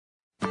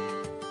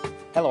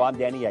Hello, I'm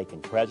Danny Aiken,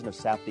 president of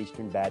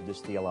Southeastern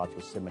Baptist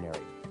Theological Seminary.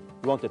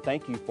 We want to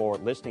thank you for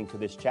listening to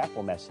this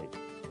chapel message.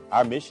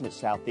 Our mission at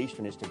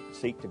Southeastern is to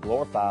seek to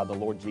glorify the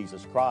Lord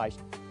Jesus Christ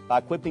by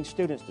equipping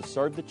students to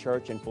serve the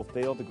church and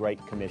fulfill the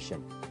Great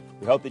Commission.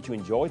 We hope that you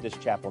enjoyed this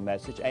chapel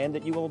message and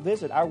that you will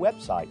visit our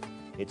website.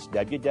 It's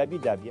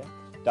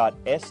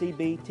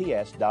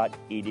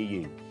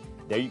www.sebts.edu.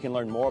 There you can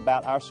learn more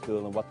about our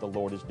school and what the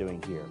Lord is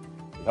doing here.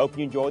 We hope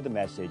you enjoyed the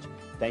message.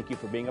 Thank you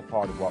for being a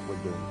part of what we're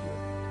doing here.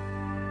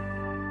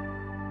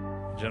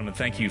 Gentlemen,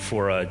 thank you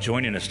for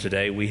joining us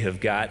today. We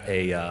have got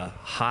a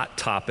hot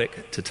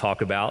topic to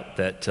talk about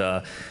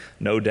that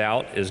no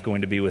doubt is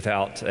going to be with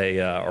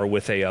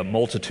a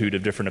multitude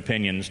of different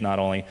opinions, not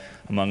only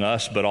among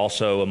us, but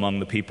also among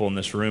the people in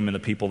this room and the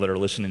people that are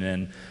listening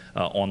in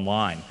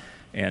online.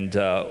 And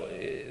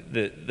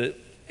the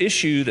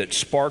issue that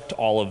sparked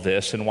all of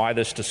this and why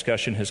this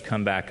discussion has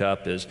come back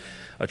up is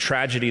a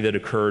tragedy that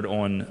occurred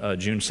on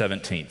June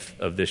 17th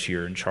of this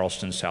year in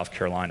Charleston, South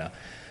Carolina.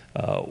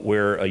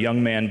 Where a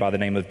young man by the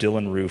name of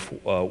Dylan Roof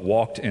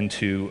walked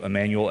into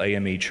Emmanuel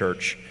AME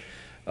Church,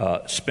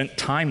 spent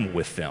time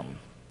with them,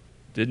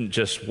 didn't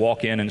just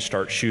walk in and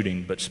start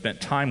shooting, but spent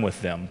time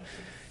with them,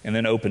 and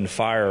then opened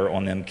fire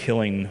on them,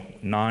 killing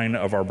 9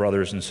 of our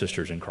brothers and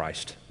sisters in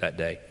Christ that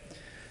day.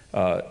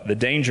 The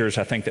dangers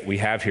I think that we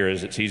have here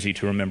is it's easy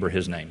to remember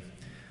his name,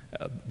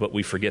 but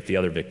we forget the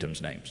other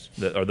victims' names,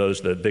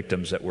 the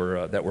victims that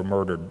were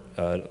murdered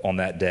on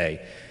that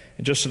day.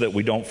 And just so that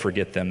we don't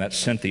forget them, that's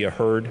Cynthia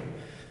Hurd,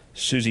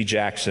 Susie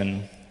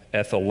Jackson,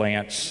 Ethel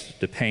Lance,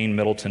 DePayne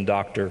Middleton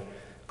Doctor,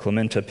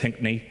 Clementa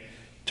Pinckney,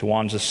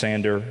 Tawanza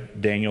Sander,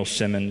 Daniel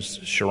Simmons,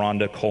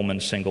 Sharonda Coleman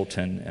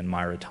Singleton, and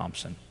Myra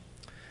Thompson.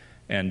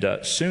 And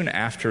soon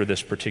after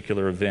this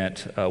particular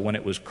event, when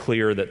it was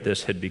clear that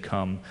this had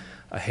become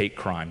a hate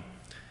crime,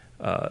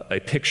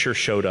 a picture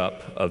showed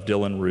up of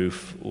Dylan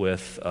Roof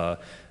with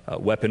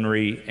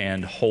weaponry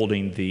and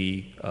holding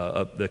the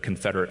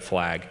Confederate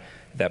flag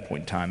at that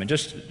point in time. And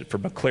just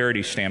from a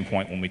clarity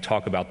standpoint, when we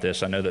talk about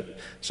this, I know that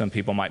some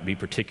people might be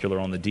particular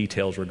on the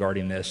details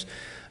regarding this.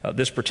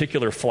 This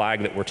particular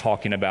flag that we're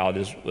talking about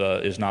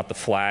is not the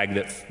flag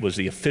that was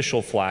the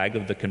official flag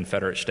of the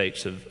Confederate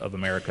States of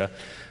America.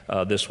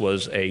 This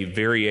was a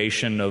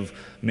variation of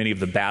many of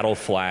the battle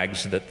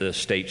flags that the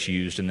states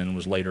used and then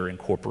was later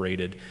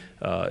incorporated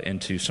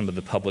into some of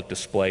the public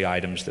display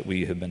items that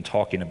we have been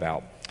talking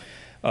about.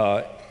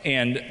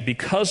 And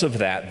because of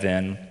that,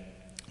 then,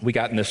 we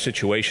got in this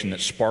situation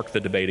that sparked the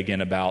debate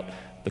again about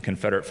the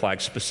Confederate flag,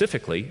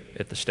 specifically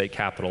at the state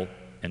capitol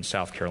in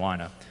South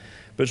Carolina.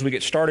 But as we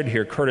get started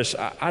here, Curtis,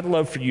 I'd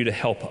love for you to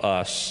help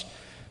us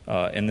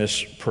in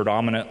this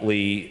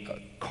predominantly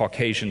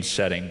Caucasian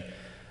setting,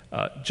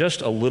 just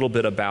a little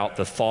bit about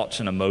the thoughts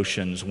and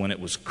emotions when it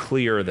was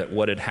clear that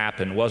what had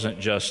happened wasn't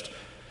just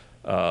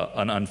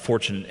an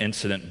unfortunate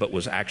incident, but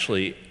was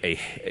actually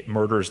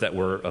murders that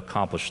were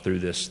accomplished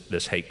through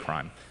this hate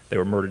crime. They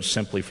were murdered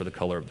simply for the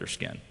color of their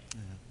skin.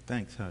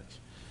 Thanks, Hutch.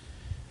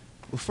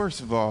 Well, first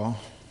of all,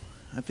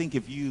 I think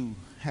if you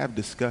have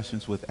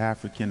discussions with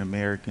African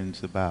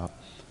Americans about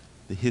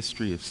the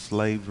history of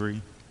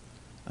slavery,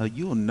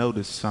 you'll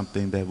notice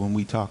something that when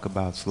we talk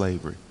about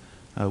slavery,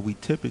 we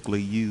typically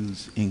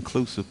use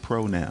inclusive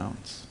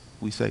pronouns.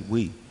 We say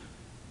we.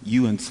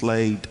 You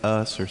enslaved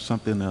us or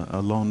something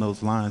along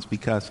those lines,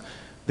 because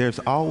there's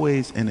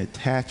always an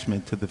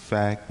attachment to the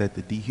fact that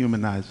the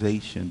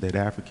dehumanization that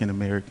African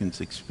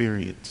Americans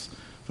experienced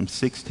from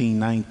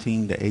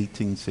 1619 to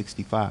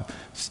 1865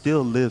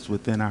 still lives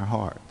within our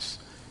hearts.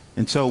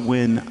 And so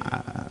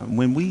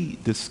when we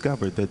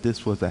discovered that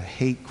this was a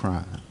hate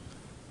crime,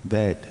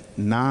 that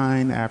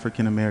 9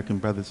 African American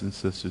brothers and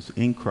sisters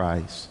in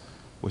Christ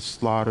were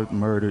slaughtered,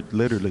 murdered,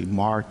 literally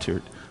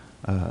martyred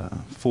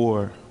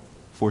for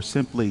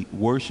simply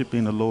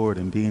worshiping the Lord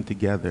and being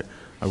together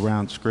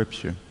around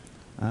Scripture,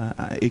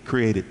 it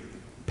created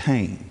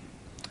pain.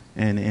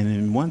 And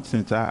in one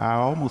sense, I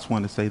almost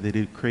want to say that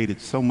it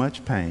created so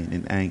much pain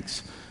and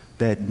angst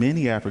that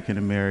many African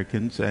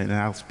Americans, and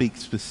I'll speak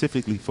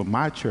specifically for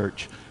my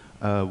church,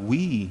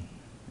 we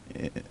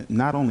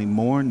not only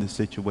mourned the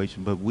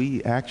situation, but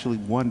we actually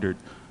wondered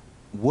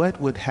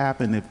what would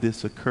happen if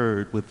this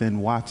occurred within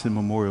Watson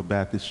Memorial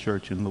Baptist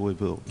Church in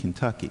Louisville,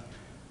 Kentucky.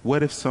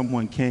 What if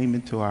someone came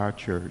into our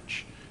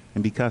church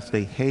and because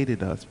they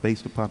hated us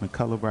based upon the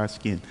color of our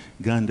skin,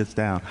 gunned us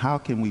down? How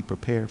can we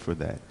prepare for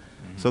that?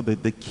 So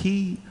the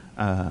key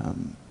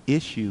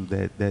issue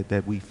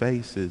that we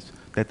face is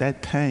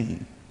that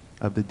pain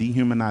of the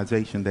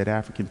dehumanization that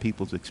African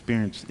peoples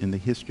experienced in the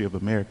history of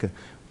America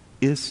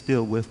is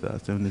still with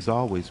us and is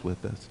always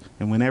with us.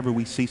 And whenever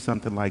we see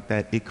something like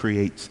that, it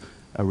creates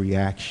a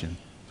reaction.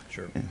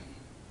 Sure, yeah.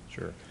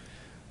 Sure.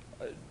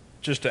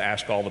 Just to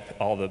ask all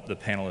the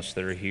panelists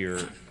that are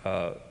here,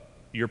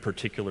 your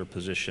particular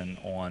position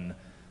on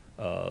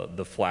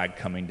the flag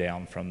coming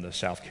down from the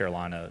South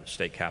Carolina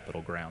State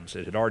Capitol grounds.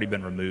 It had already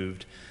been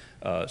removed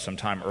some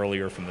time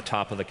earlier from the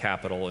top of the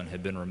Capitol and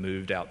had been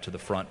removed out to the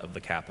front of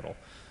the Capitol.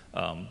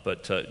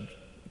 But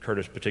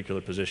Curtis'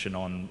 particular position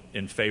on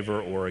in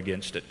favor or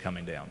against it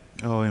coming down?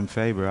 Oh, in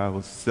favor. I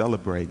was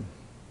celebrating,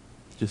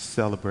 just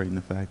celebrating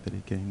the fact that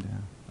it came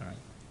down. All right.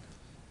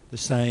 The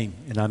same,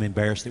 and I'm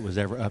embarrassed it was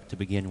ever up to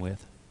begin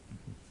with.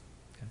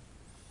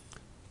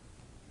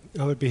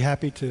 I would be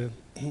happy to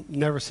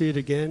never see it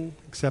again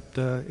except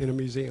in a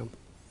museum.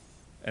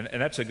 And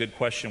that's a good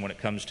question when it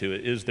comes to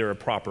it. Is there a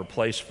proper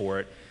place for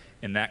it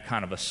in that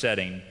kind of a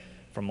setting,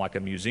 from like a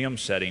museum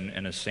setting,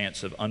 in a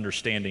sense of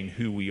understanding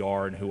who we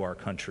are and who our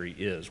country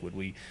is? Would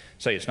we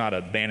say it's not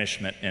a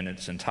banishment in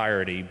its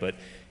entirety, but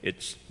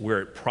it's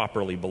where it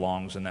properly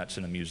belongs, and that's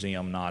in a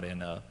museum, not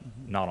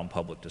on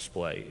public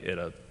display,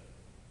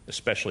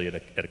 especially at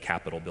a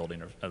Capitol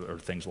building or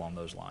things along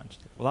those lines?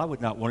 Well, I would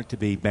not want it to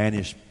be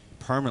banished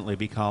permanently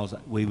because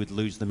we would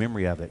lose the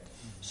memory of it.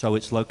 So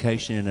its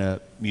location in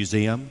a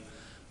museum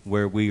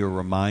where we are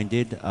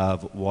reminded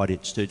of what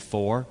it stood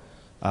for,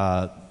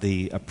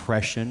 the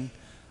oppression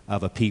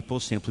of a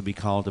people simply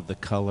because of the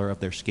color of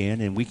their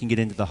skin. And we can get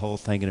into the whole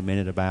thing in a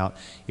minute about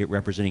it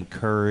representing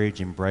courage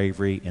and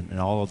bravery and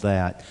all of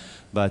that.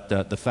 But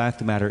the fact of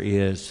the matter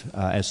is,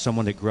 as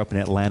someone that grew up in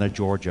Atlanta,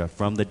 Georgia,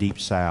 from the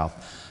Deep South,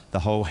 the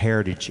whole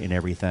heritage and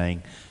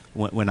everything,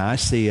 when I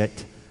see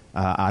it,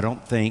 I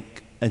don't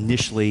think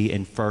initially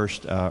and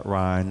first,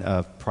 Ryan,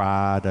 of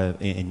pride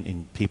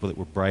in people that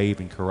were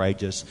brave and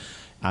courageous.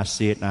 I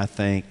see it and I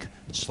think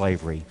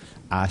slavery.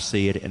 I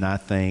see it and I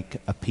think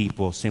a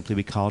people simply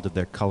because of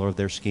their color of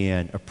their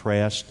skin,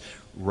 oppressed,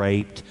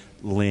 raped,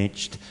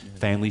 lynched,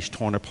 families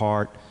torn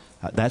apart.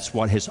 That's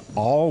what has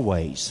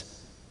always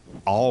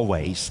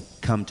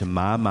come to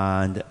my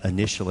mind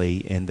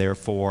initially, and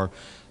therefore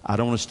I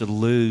don't want us to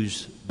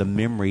lose the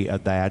memory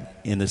of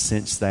that in the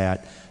sense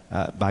that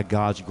by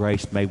God's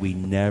grace, may we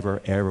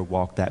never, ever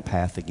walk that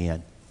path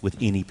again with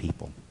any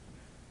people.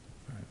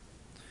 Right.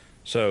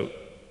 So,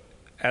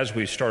 as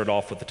we started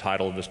off with the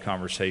title of this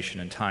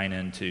conversation and tying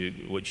into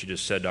what you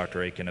just said,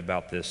 Dr. Akin,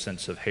 about this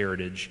sense of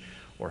heritage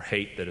or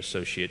hate that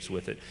associates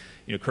with it.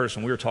 You know, Curtis,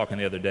 when we were talking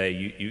the other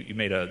day, you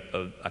made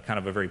a kind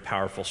of a very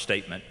powerful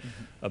statement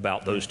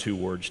about those two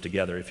words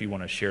together. If you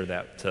want to share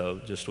that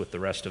just with the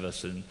rest of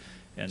us and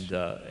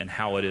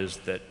how it is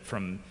that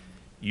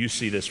you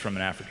see this from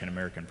an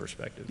African-American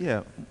perspective.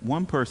 Yeah,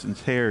 one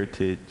person's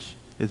heritage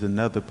is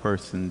another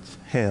person's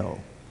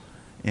hell.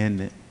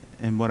 And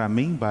what I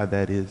mean by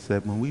that is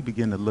that when we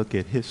begin to look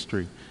at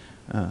history,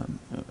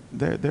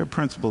 there are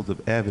principles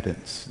of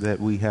evidence that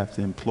we have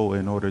to employ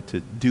in order to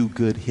do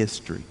good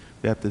history.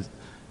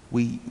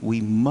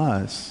 We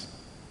must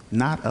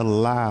not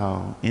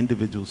allow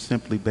individuals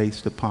simply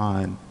based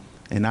upon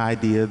an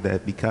idea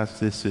that because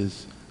this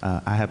is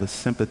I have a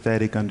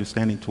sympathetic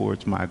understanding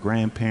towards my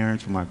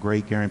grandparents or my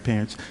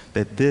great-grandparents,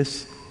 that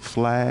this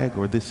flag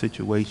or this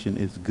situation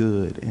is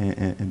good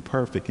and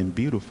perfect and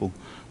beautiful,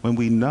 when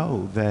we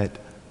know that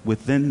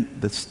within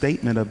the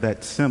statement of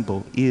that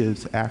symbol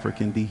is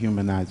African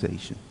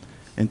dehumanization.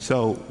 And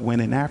so when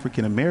an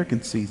African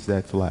American sees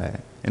that flag,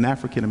 an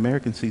African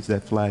American sees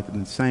that flag in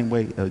the same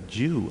way a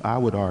Jew, I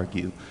would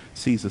argue,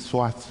 sees a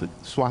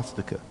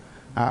swastika.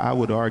 I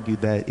would argue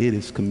that it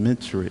is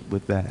commensurate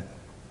with that.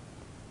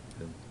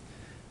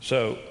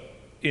 So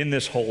in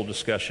this whole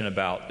discussion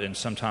about, and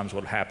sometimes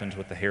what happens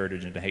with the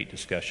heritage and the hate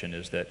discussion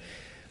is that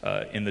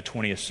in the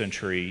 20th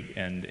century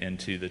and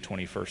into the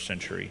 21st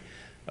century,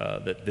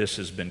 that this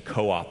has been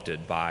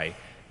co-opted by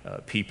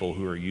people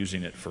who are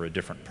using it for a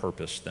different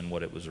purpose than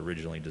what it was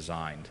originally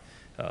designed,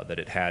 that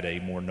it had a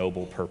more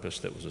noble purpose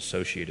that was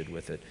associated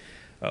with it.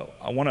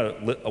 I want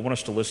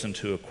us to listen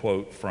to a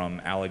quote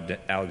from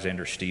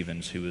Alexander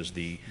Stephens, who is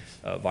the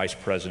Vice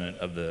President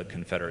of the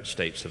Confederate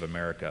States of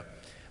America.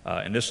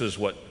 And this is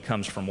what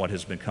comes from what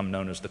has become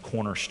known as the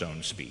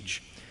Cornerstone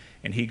Speech.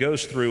 And he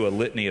goes through a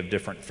litany of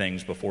different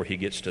things before he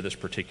gets to this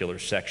particular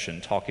section,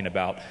 talking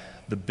about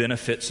the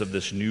benefits of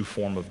this new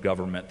form of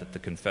government that the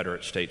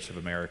Confederate States of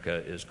America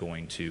is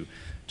going to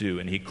do.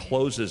 And he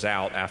closes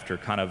out, after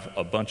kind of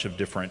a bunch of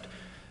different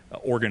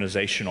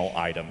organizational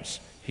items,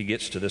 he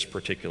gets to this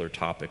particular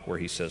topic where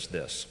he says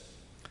this: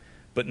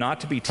 "But not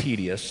to be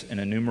tedious in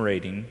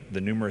enumerating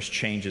the numerous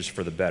changes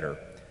for the better,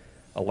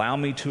 allow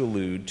me to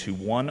allude to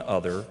one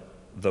other,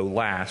 though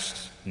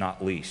last,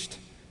 not least.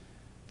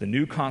 The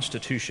new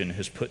Constitution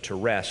has put to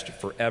rest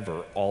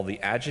forever all the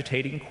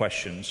agitating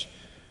questions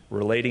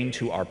relating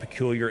to our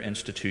peculiar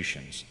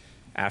institutions,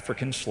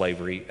 African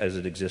slavery as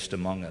it exists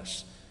among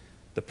us,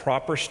 the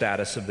proper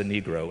status of the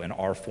Negro in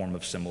our form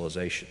of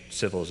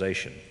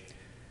civilization.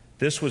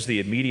 This was the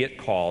immediate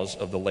cause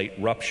of the late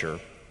rupture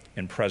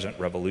and present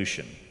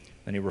revolution."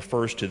 And he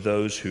refers to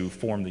those who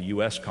formed the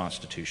U.S.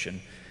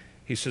 Constitution.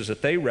 He says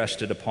that they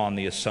rested upon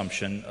the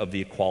assumption of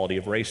the equality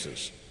of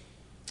races.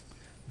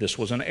 This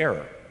was an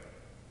error.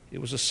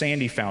 It was a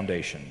sandy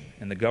foundation,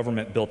 and the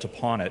government built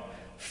upon it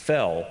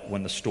fell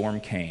when the storm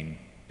came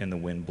and the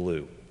wind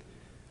blew.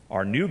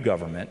 Our new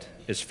government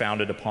is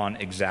founded upon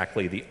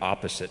exactly the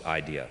opposite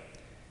idea.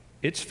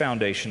 Its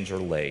foundations are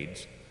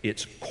laid,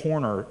 its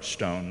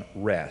cornerstone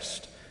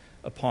rests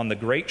upon the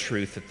great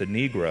truth that the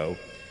Negro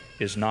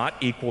is not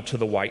equal to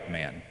the white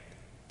man,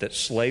 that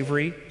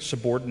slavery,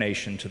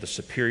 subordination to the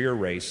superior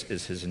race,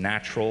 is his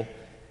natural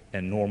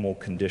and normal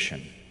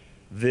condition.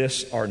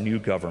 This, our new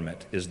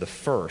government, is the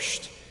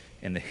first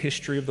in the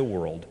history of the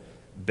world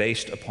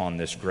based upon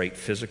this great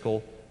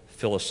physical,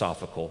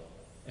 philosophical,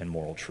 and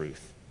moral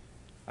truth.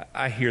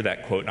 I hear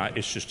that quote, and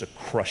it's just a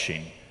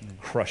crushing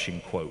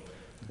quote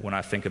when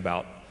I think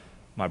about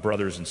my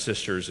brothers and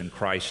sisters in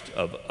Christ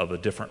of a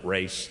different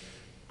race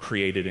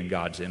created in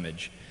God's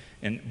image.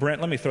 And Brent,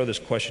 let me throw this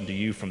question to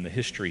you from the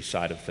history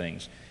side of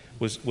things.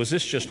 Was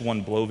this just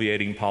one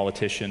bloviating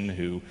politician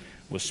who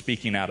was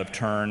speaking out of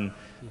turn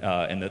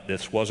and that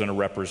this wasn't a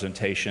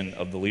representation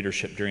of the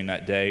leadership during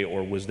that day,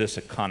 or was this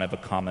a kind of a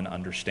common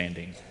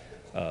understanding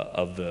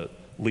of the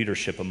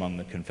leadership among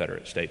the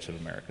Confederate States of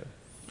America?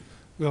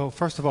 Well,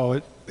 first of all,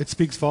 it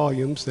speaks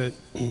volumes that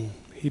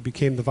he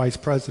became the vice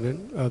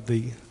president of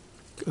the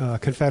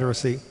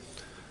Confederacy.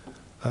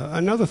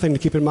 Another thing to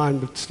keep in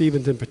mind with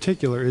Stevens in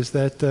particular is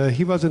that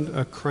he wasn't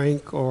a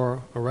crank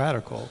or a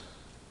radical.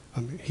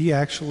 He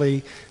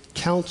actually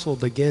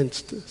counseled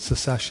against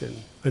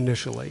secession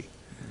initially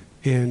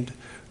and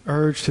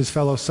urged his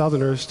fellow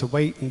Southerners to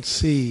wait and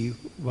see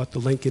what the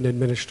Lincoln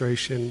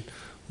administration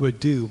would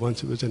do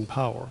once it was in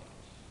power.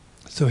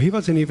 So he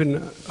wasn't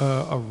even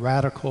a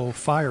radical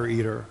fire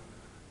eater,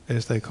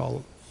 as they call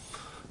him.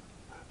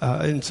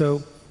 And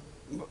so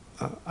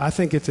I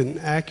think it's an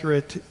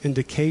accurate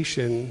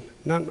indication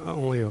not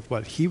only of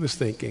what he was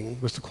thinking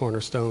was the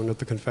cornerstone of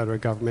the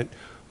Confederate government,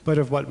 but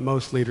of what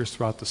most leaders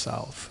throughout the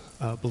South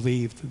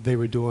believed they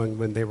were doing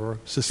when they were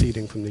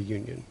seceding from the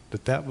Union,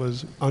 that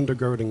was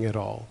undergirding it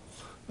all,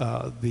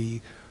 the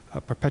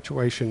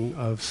perpetuation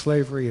of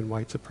slavery and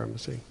white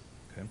supremacy.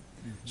 Okay.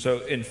 So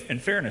in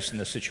fairness in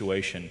this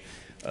situation,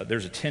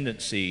 there's a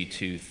tendency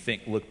to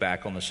look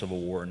back on the Civil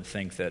War and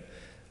think that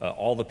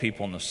all the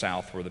people in the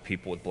South were the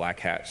people with black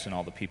hats and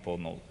all the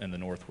people in the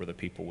North were the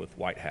people with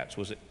white hats.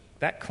 Was it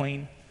that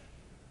clean?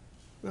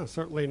 No,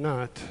 certainly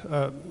not.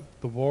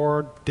 The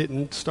war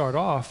didn't start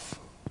off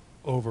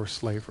over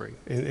slavery.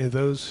 And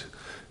those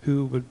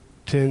who would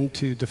tend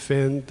to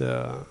defend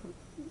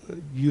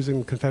using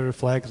the Confederate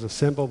flag as a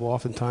symbol will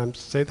oftentimes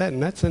say that. In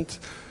that sense,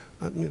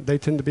 they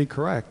tend to be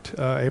correct.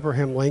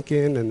 Abraham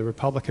Lincoln and the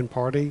Republican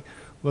Party,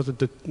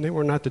 they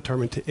were not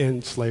determined to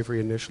end slavery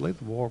initially.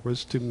 The war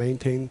was to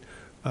maintain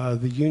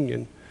the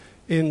Union.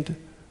 And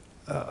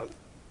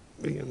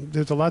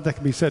there's a lot that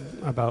can be said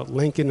about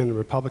Lincoln and the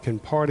Republican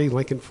Party.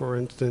 Lincoln, for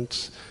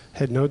instance,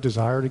 had no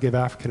desire to give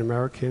African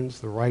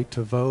Americans the right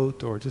to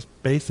vote or just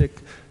basic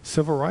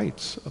civil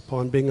rights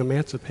upon being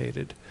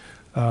emancipated.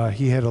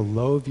 He had a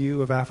low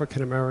view of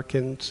African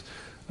Americans.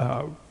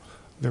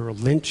 There were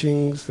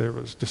lynchings. There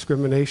was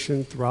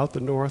discrimination throughout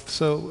the North.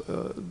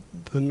 So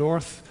the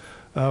North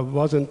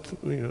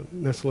wasn't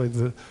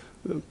necessarily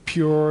the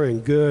pure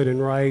and good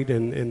and right,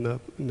 and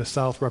the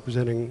South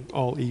representing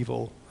all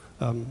evil.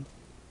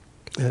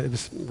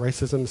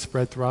 Racism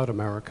spread throughout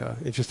America.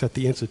 It's just that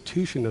the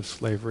institution of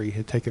slavery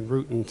had taken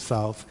root in the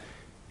South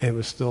and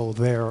was still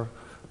there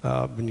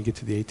when you get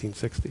to the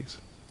 1860s.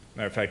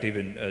 Matter of fact,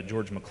 even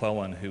George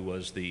McClellan, who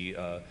was the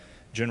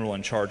general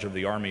in charge of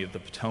the Army of the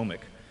Potomac,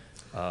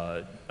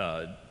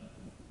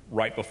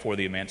 right before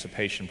the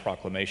Emancipation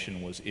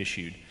Proclamation was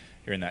issued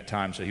during that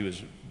time, so he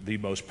was the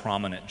most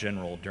prominent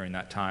general during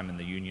that time in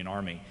the Union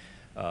Army.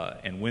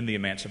 And when the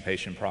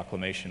Emancipation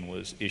Proclamation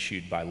was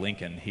issued by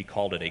Lincoln, he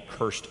called it a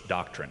cursed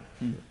doctrine.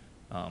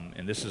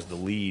 And this is the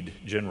lead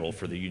general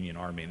for the Union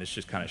Army. And this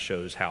just kind of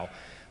shows how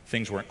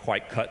things weren't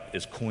quite cut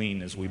as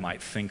clean as we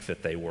might think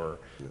that they were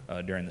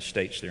during the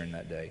states during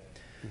that day.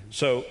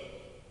 So,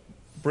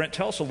 Brent,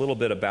 tell us a little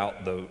bit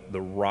about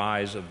the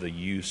rise of the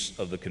use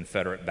of the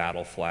Confederate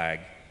battle flag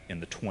in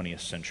the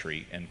 20th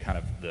century and kind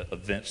of the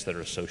events that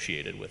are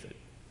associated with it.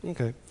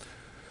 Okay.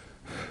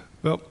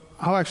 Well,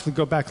 I'll actually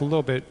go back a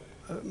little bit.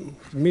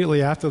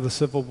 Immediately after the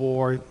Civil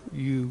War,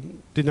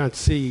 you did not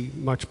see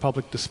much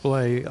public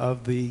display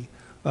of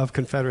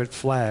Confederate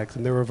flags,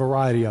 and there were a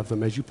variety of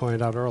them, as you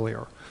pointed out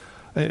earlier.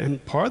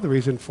 And part of the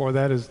reason for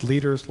that is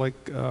leaders like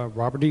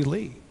Robert E.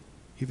 Lee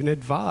even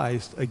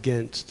advised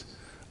against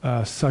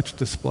such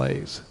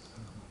displays,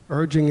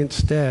 urging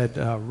instead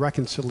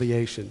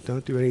reconciliation.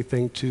 Don't do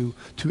anything to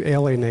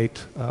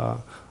alienate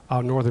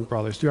our Northern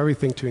brothers. Do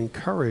everything to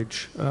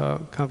encourage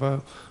kind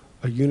of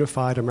a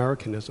unified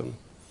Americanism.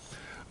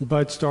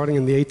 But starting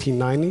in the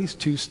 1890s,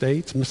 two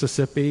states,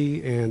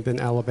 Mississippi and then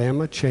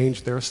Alabama,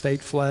 changed their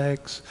state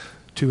flags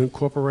to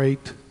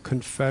incorporate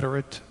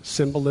Confederate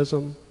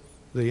symbolism.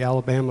 The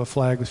Alabama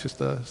flag was just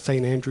the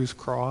St. Andrew's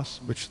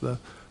cross, which the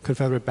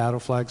Confederate battle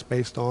flag's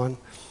based on.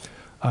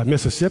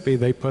 Mississippi,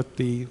 they put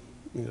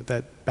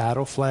that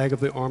battle flag of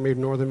the Army of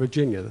Northern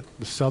Virginia,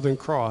 the Southern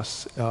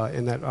Cross,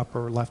 in that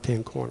upper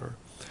left-hand corner.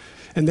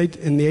 And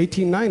in the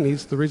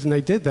 1890s, the reason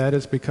they did that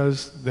is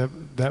because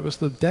that was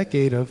the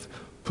decade of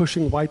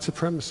pushing white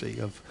supremacy,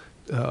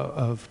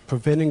 of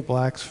preventing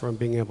blacks from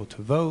being able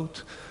to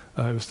vote.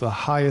 It was the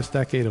highest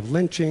decade of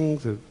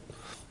lynchings,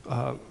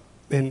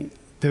 and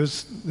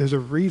there's a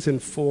reason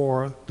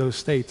for those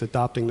states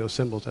adopting those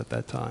symbols at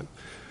that time.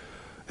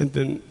 And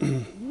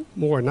then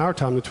more in our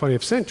time, the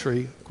 20th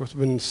century, of course,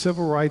 when the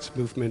civil rights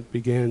movement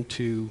began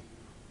to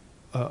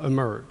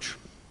emerge,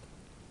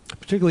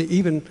 particularly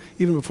even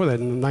before that,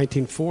 in the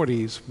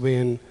 1940s,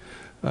 when,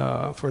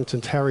 for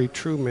instance, Harry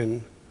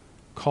Truman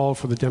called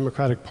for the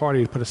Democratic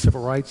Party to put a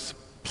civil rights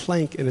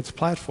plank in its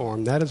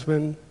platform. That is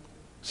when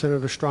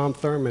Senator Strom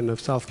Thurmond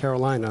of South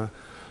Carolina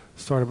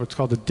started what's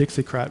called the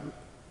Dixiecrat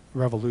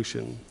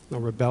Revolution, or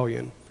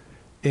rebellion.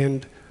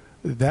 And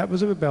that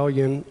was a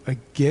rebellion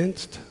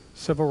against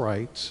civil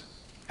rights,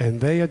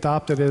 and they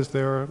adopted as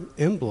their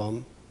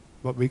emblem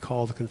what we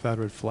call the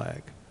Confederate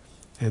flag.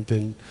 And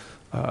then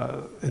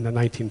in the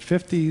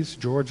 1950s,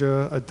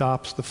 Georgia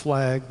adopts the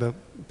flag,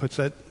 puts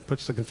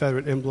the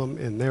Confederate emblem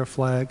in their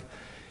flag.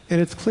 And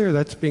it's clear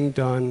that's being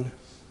done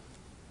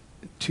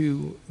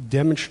to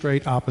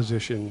demonstrate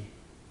opposition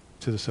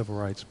to the civil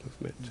rights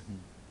movement.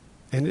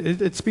 And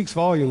it speaks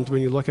volumes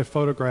when you look at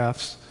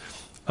photographs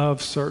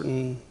of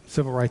certain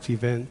civil rights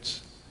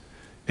events,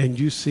 and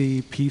you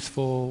see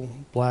peaceful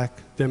black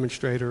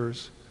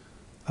demonstrators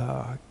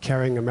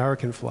carrying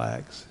American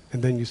flags,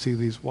 and then you see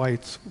these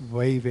whites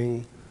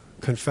waving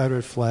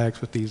Confederate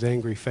flags with these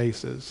angry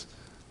faces.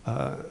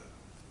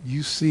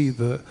 You see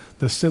the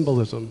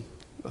symbolism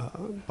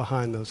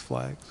behind those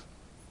flags.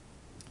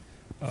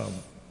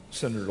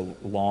 Senator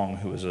Long,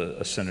 who was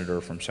a senator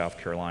from South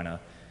Carolina,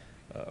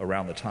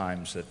 around the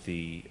times that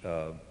the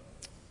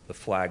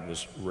flag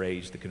was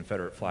raised, the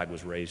Confederate flag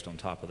was raised on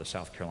top of the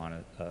South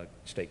Carolina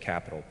state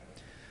capitol,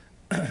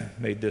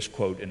 made this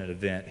quote in an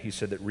event. He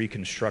said that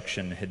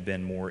Reconstruction had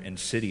been more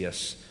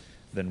insidious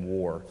than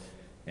war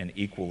and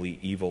equally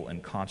evil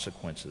in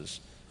consequences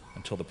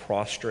until the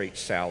prostrate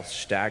South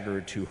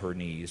staggered to her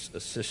knees,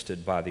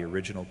 assisted by the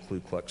original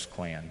Ku Klux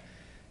Klan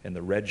and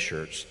the red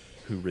shirts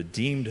who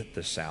redeemed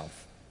the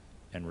South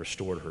and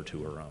restored her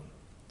to her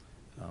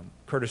own.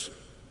 Curtis,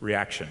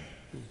 reaction?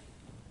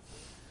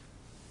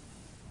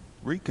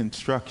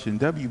 Reconstruction,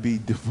 W.B.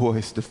 Du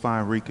Bois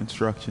defined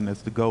Reconstruction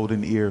as the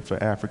golden era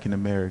for African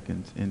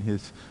Americans in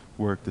his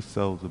work, The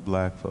Souls of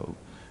Black Folk.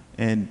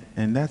 And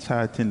that's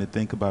how I tend to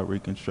think about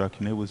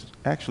Reconstruction. It was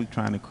actually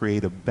trying to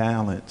create a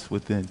balance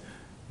within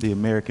the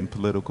American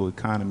political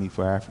economy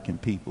for African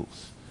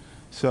peoples.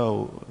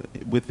 So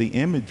with the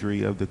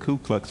imagery of the Ku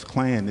Klux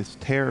Klan, this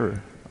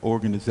terror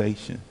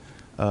organization,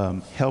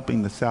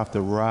 helping the South to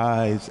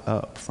rise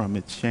up from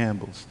its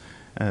shambles,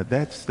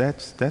 that's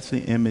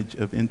the image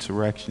of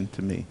insurrection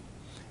to me.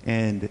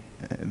 And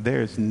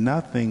there's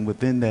nothing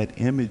within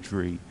that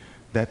imagery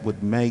that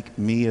would make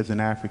me as an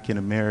African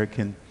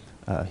American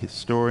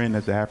historian,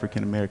 as an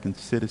African American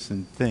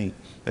citizen, think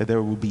that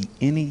there would be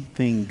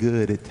anything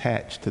good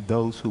attached to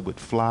those who would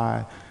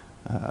fly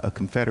a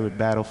Confederate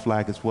battle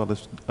flag as well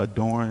as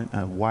adorn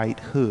a white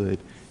hood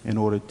in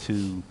order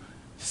to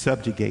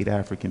subjugate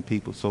African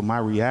people. So my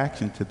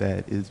reaction to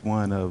that is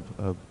one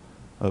of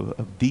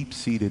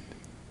deep-seated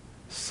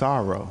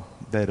sorrow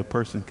that a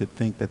person could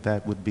think that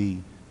that would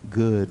be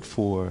good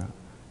for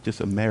just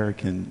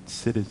American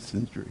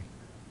citizenry.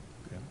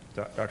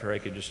 Yeah. Dr.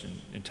 Aiken, just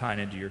in tying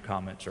into your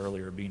comments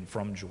earlier, being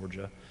from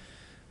Georgia,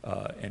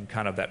 and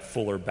kind of that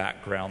fuller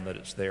background that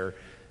it's there,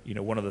 you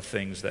know, one of the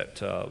things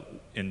that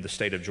in the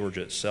state of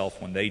Georgia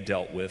itself, when they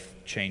dealt with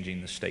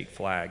changing the state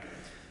flag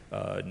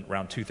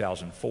around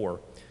 2004,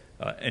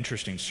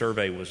 interesting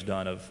survey was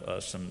done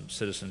of some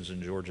citizens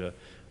in Georgia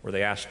where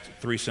they asked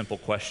 3 simple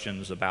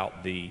questions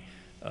about the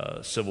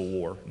Civil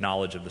War,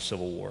 knowledge of the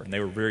Civil War. And they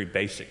were very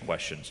basic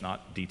questions,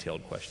 not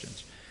detailed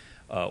questions.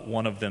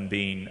 One of them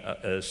being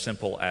as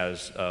simple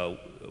as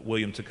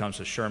William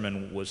Tecumseh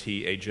Sherman, was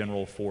he a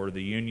general for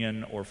the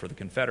Union or for the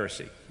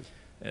Confederacy?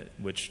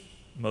 Which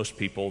most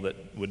people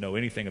that would know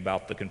anything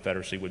about the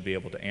Confederacy would be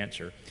able to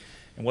answer.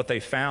 And what they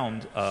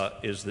found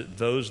is that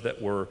those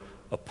that were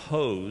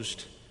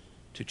opposed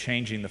to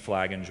changing the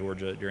flag in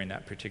Georgia during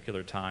that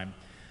particular time,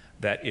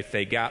 that if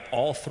they got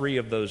all 3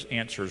 of those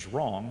answers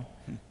wrong,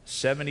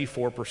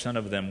 74%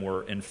 of them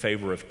were in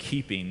favor of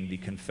keeping the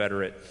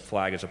Confederate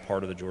flag as a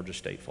part of the Georgia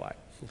state flag.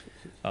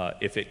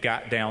 If it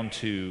got down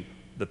to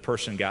the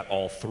person got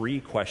all 3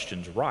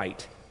 questions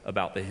right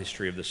about the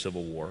history of the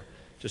Civil War,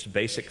 just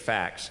basic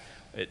facts,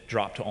 it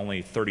dropped to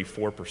only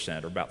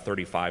 34%, or about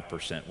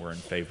 35% were in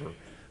favor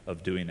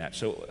of doing that.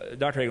 So,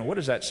 Dr. Aiken, what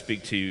does that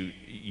speak to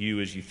you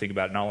as you think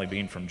about it, not only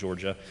being from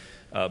Georgia,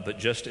 but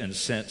just in the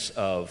sense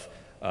of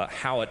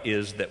how it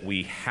is that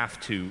we have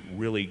to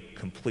really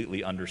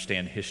completely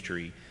understand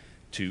history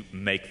to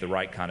make the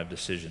right kind of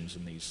decisions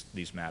in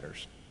these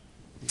matters?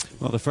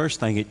 Well, the first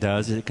thing it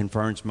does is it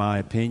confirms my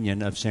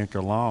opinion of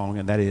Senator Long,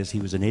 and that is he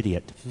was an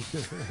idiot.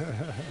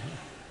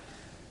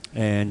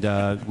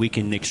 And we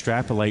can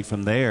extrapolate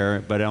from there,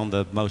 but on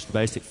the most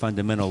basic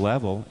fundamental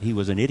level, he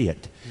was an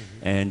idiot.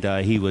 And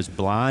he was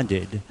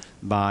blinded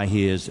by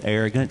his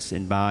arrogance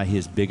and by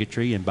his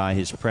bigotry and by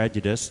his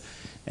prejudice.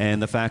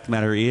 And the fact of the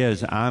matter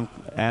is, I'm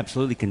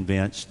absolutely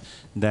convinced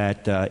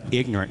that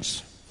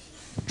ignorance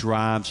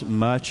drives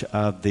much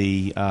of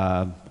the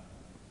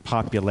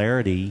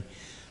popularity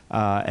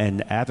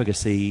and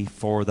advocacy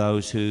for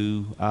those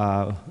who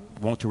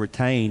want to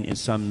retain, in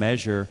some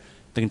measure,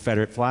 the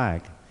Confederate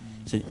flag.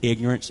 It's an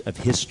ignorance of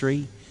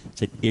history.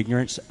 It's an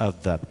ignorance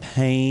of the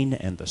pain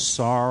and the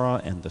sorrow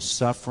and the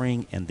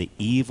suffering and the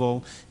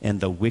evil and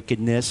the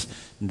wickedness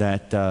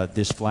that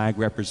this flag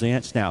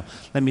represents. Now,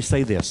 let me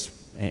say this,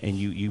 and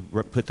you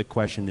put the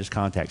question in this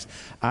context.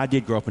 I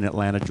did grow up in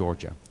Atlanta,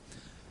 Georgia.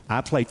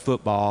 I played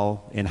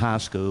football in high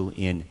school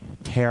in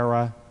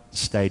Tara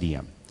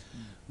Stadium,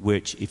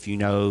 which, if you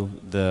know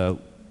the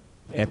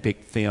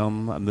epic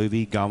film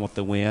movie Gone with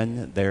the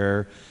Wind,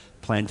 their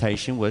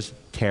plantation was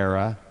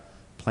Tara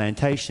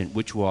Plantation,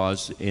 which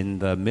was, in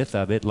the myth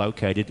of it,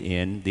 located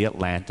in the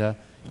Atlanta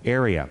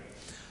area.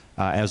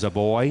 As a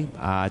boy,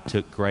 I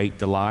took great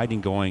delight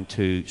in going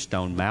to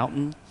Stone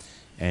Mountain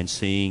and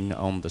seeing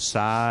on the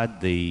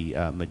side the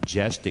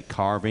majestic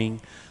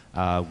carving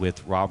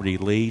with Robert E.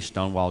 Lee,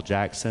 Stonewall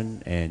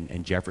Jackson,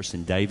 and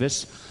Jefferson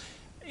Davis.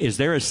 Is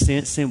there a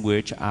sense in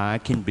which I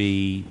can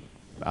be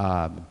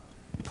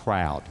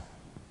proud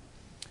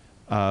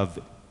of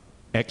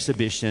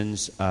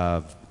exhibitions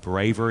of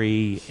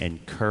bravery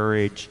and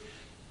courage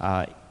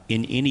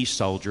in any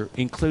soldier,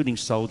 including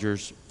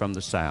soldiers from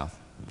the South?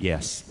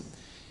 Yes.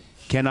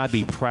 Can I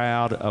be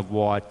proud of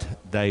what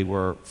they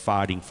were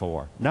fighting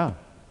for? No,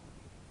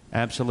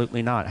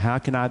 absolutely not. How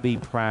can I be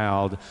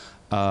proud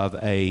of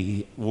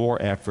a war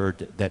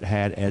effort that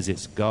had as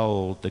its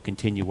goal the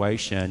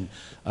continuation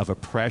of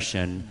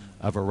oppression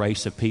of a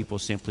race of people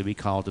simply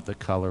because of the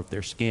color of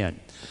their skin?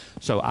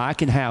 So I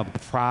can have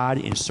pride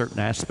in certain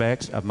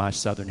aspects of my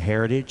Southern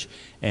heritage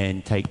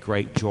and take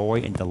great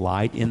joy and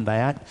delight in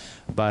that,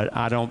 but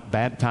I don't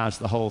baptize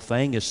the whole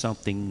thing as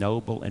something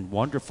noble and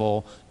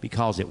wonderful,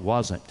 because it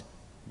wasn't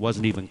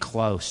even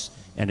close.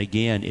 And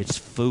again, it's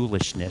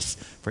foolishness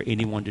for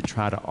anyone to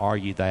try to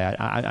argue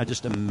that. I'm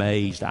just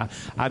amazed.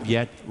 I've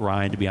yet,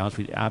 Ryan, to be honest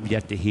with you, I've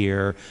yet to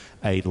hear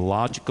a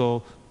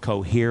logical,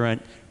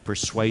 coherent,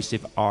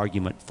 persuasive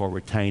argument for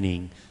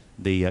retaining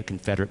the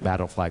Confederate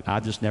battle flag.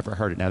 I've just never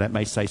heard it. Now, that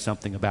may say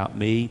something about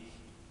me.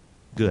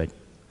 Good.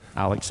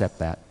 I'll accept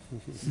that.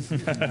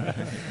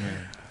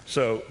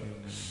 So,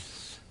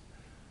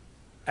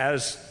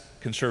 as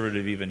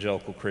conservative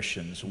evangelical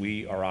Christians,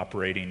 we are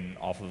operating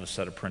off of a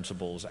set of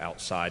principles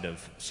outside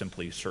of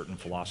simply certain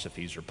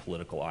philosophies or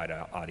political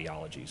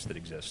ideologies that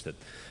exist, that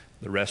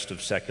the rest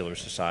of secular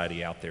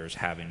society out there is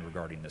having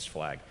regarding this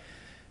flag.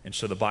 And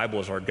so the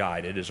Bible is our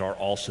guide. It is our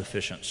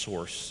all-sufficient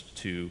source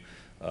to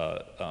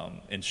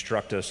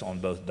instruct us on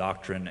both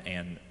doctrine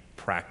and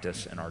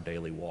practice in our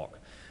daily walk.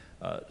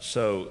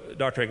 So,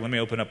 Dr. Egg, let me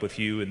open up with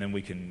you, and then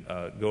we can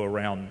go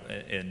around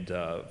and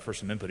for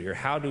some input here.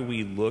 How do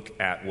we look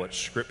at what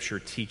Scripture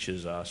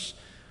teaches us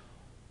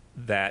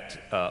that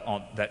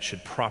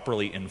should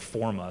properly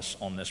inform us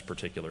on this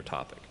particular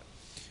topic?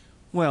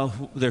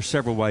 Well, there's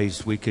several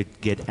ways we could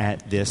get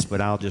at this, but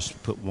I'll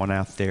just put one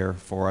out there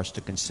for us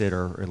to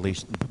consider, or at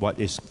least what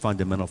is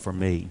fundamental for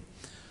me.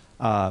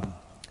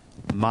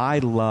 My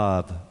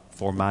love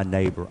for my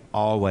neighbor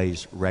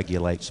always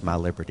regulates my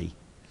liberty.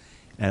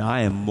 And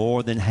I am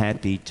more than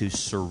happy to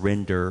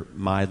surrender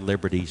my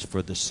liberties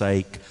for the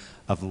sake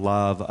of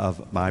love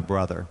of my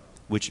brother,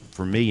 which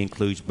for me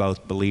includes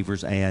both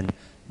believers and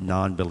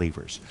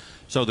non-believers.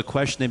 So the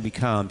question then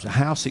becomes,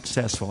 how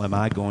successful am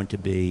I going to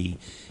be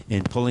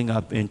in pulling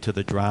up into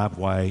the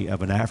driveway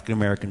of an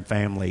African-American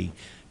family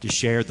to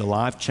share the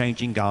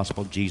life-changing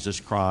gospel of Jesus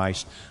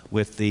Christ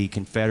with the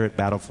Confederate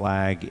battle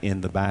flag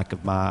in the back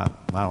of I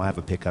don't have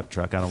a pickup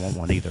truck, I don't want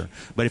one either,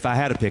 but if I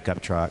had a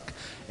pickup truck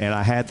and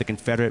I had the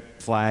Confederate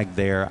flag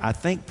there, I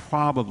think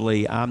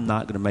probably I'm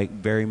not going to make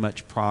very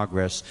much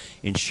progress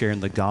in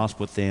sharing the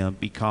gospel with them,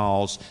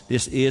 because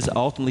this is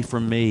ultimately for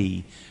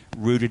me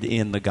rooted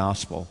in the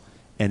gospel.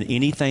 And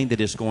anything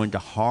that is going to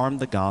harm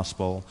the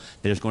gospel,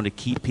 that is going to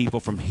keep people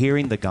from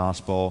hearing the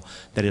gospel,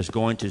 that is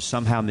going to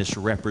somehow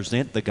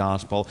misrepresent the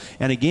gospel.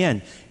 And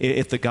again,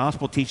 if the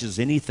gospel teaches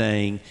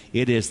anything,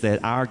 it is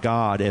that our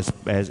God,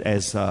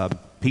 as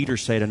Peter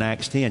said in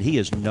Acts 10, he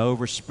is no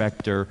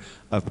respecter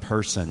of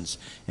persons.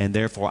 And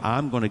therefore,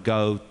 I'm going to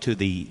go to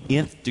the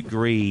nth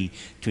degree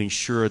to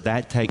ensure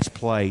that takes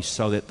place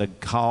so that the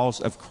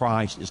cause of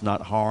Christ is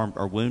not harmed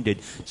or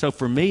wounded. So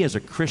for me as a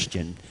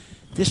Christian,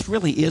 this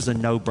really is a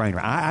no-brainer.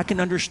 I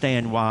can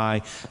understand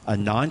why a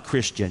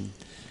non-Christian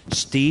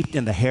steeped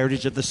in the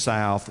heritage of the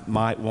South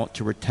might want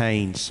to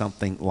retain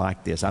something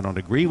like this. I don't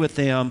agree with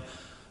them,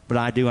 but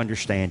I do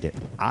understand it.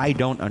 I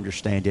don't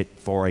understand it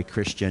for a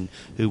Christian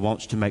who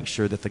wants to make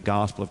sure that the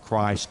gospel of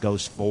Christ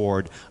goes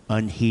forward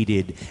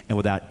unheeded and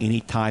without any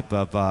type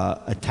of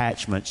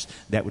attachments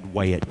that would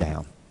weigh it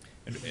down.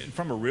 And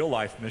from a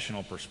real-life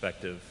missional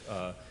perspective,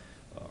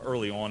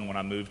 early on when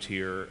I moved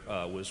here,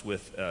 was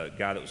with a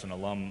guy that was an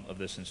alum of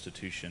this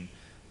institution.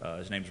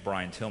 His name's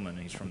Brian Tillman.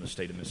 He's from the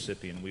state of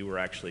Mississippi, and we were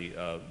actually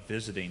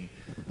visiting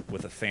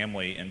with a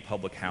family in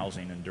public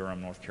housing in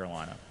Durham, North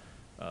Carolina.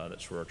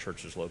 That's where our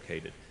church is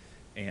located.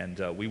 And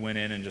we went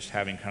in and just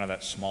having kind of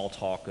that small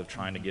talk of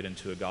trying to get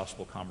into a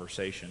gospel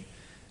conversation.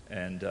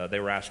 And they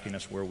were asking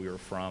us where we were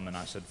from, and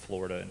I said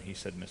Florida, and he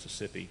said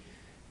Mississippi.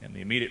 And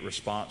the immediate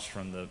response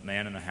from the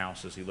man in the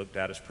house is he looked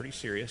at us pretty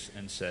serious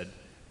and said,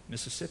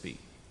 Mississippi,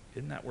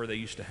 isn't that where they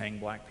used to hang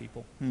black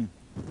people?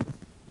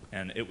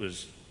 And it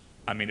was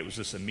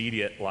this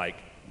immediate, like,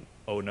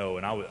 oh no,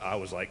 and I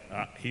was like,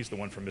 he's the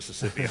one from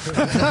Mississippi.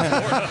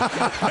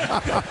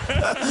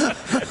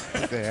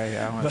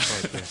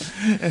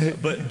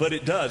 But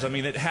it does. I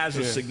mean, it has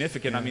a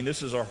significant. I mean,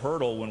 this is a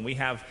hurdle when we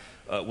have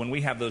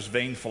those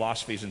vain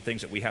philosophies and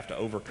things that we have to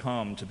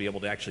overcome to be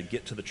able to actually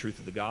get to the truth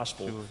of the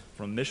gospel. Sure.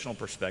 From a missional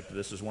perspective,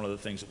 this is one of the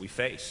things that we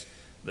face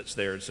that's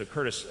there. And so,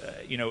 Curtis,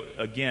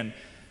 again,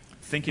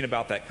 thinking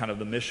about that kind of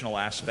the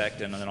missional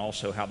aspect, and then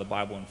also how the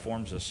Bible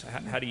informs us.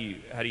 How do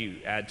you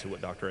add to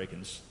what Dr.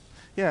 Akins?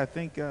 Yeah, I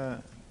think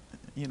to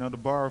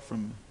borrow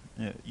from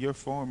your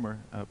former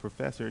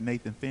professor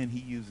Nathan Finn, he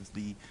uses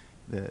the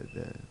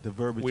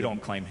verbiage. We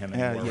don't claim him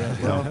anymore.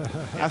 Right? Well,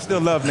 I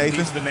still love Nathan.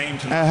 He's the name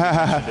to not be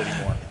mentioned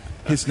anymore.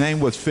 His name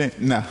was Finn.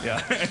 No.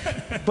 Yeah.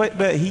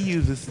 but he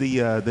uses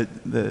the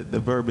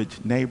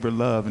verbiage neighbor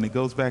love, and it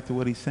goes back to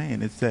what he's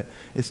saying.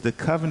 It's the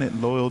covenant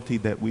loyalty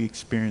that we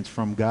experience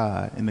from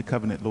God, and the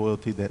covenant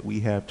loyalty that we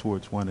have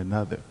towards one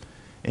another.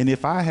 And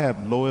if I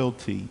have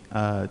loyalty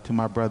to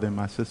my brother and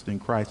my sister in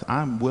Christ,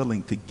 I'm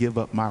willing to give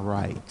up my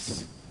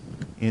rights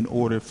in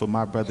order for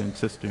my brother and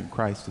sister in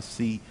Christ to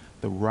see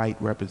the right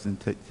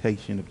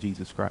representation of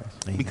Jesus Christ.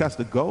 Amen. Because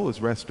the goal is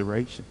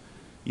restoration.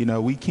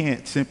 We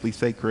can't simply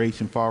say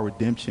creation, fall,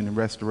 redemption, and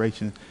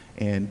restoration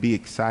and be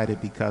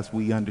excited because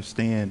we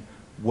understand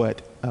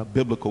what a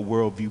biblical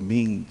worldview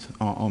means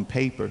on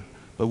paper.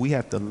 But we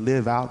have to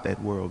live out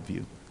that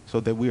worldview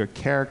so that we are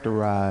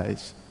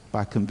characterized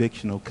by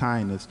convictional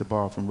kindness, to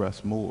borrow from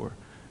Russ Moore.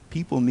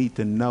 People need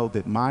to know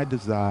that my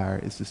desire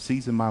is to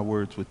season my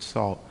words with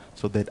salt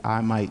so that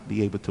I might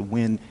be able to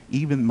win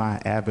even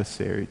my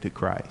adversary to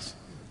Christ.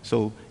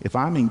 So if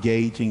I'm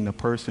engaging a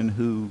person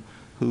who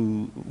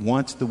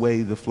wants to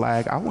wave the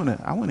flag, I want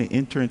to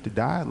enter into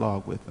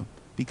dialogue with them,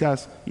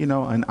 because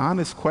an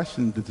honest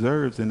question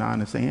deserves an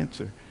honest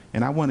answer,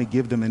 and I want to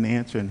give them an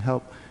answer and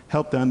help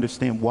to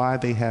understand why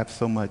they have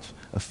so much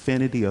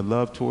affinity or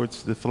love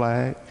towards the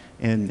flag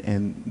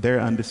and their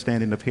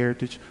understanding of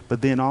heritage,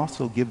 but then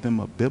also give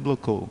them a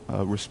biblical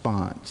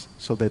response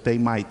so that they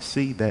might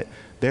see that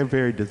their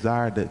very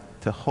desire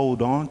to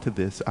hold on to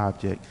this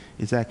object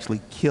is actually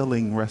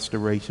killing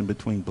restoration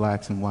between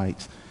blacks and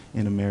whites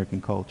in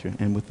American culture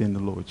and within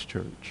the Lord's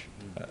church.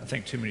 I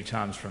think too many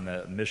times from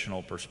the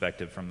missional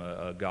perspective, from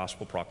a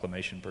gospel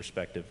proclamation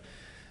perspective,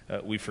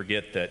 we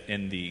forget that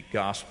in the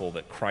gospel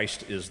that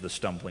Christ is the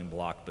stumbling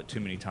block, but too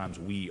many times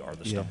we are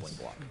the stumbling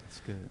block. That's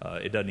good.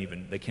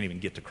 They can't even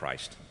get to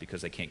Christ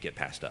because they can't get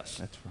past us.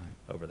 That's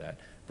right. Over that.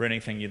 Brent,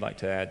 anything you'd like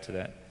to add to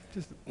that?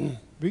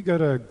 We go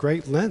to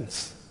great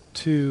lengths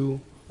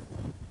to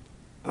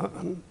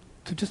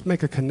just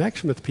make a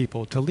connection with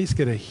people, to at least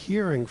get a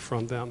hearing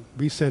from them.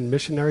 We send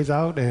missionaries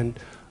out and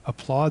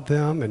applaud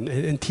them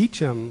and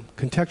teach them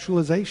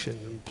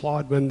contextualization, and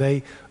applaud when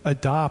they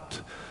adopt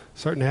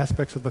certain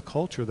aspects of the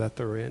culture that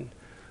they're in.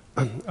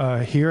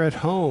 Here at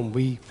home,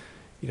 we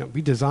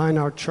design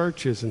our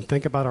churches and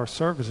think about our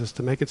services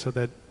to make it so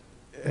that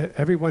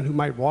everyone who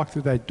might walk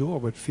through that door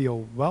would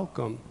feel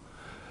welcome.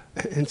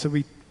 And so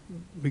we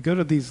go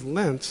to these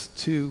lengths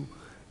to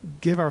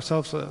give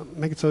ourselves,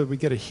 make it so that we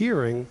get a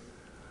hearing.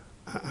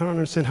 I don't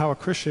understand how a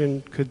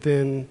Christian could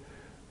then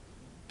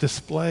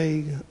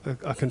display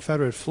a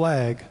Confederate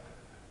flag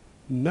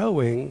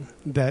knowing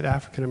that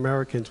African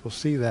Americans will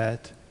see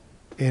that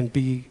and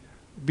be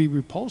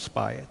repulsed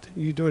by it.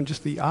 You're doing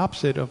just the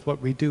opposite of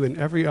what we do in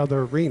every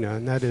other arena,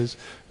 and that is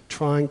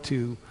trying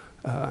to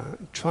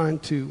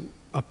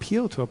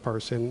appeal to a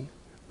person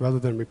rather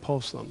than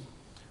repulse them.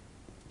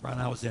 Brian,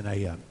 I was in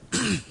a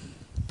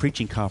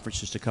preaching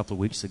conference just a couple of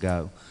weeks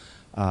ago,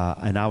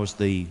 and I was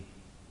the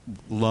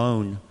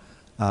lone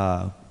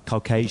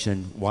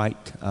Caucasian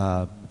white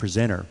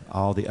presenter.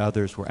 All the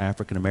others were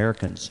African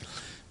Americans.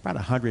 About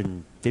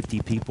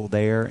 150 people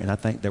there, and I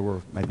think there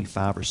were maybe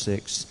 5 or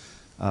 6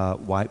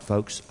 white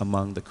folks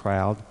among the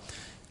crowd.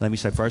 Let me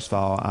say, first of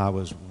all, I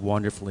was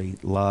wonderfully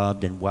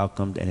loved and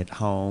welcomed and at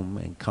home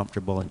and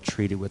comfortable and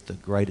treated with the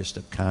greatest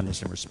of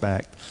kindness and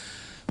respect.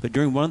 But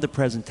during one of the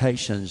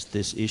presentations,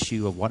 this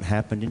issue of what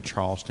happened in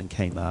Charleston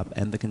came up,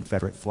 and the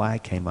Confederate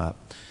flag came up.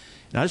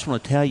 And I just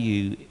want to tell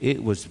you,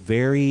 it was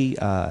very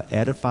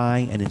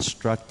edifying and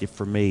instructive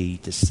for me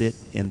to sit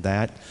in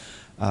that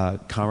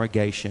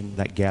congregation,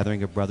 that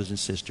gathering of brothers and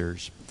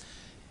sisters,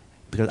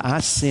 because I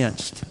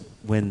sensed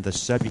when the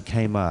subject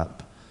came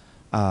up,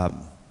 not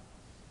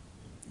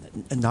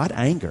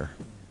anger,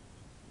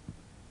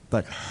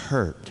 but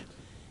hurt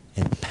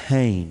and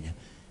pain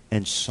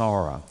and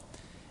sorrow.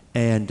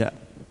 And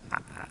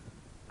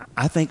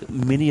I think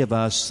many of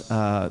us,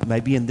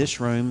 maybe in this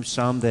room,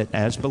 some that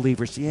as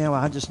believers,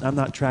 I'm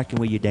not tracking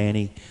with you,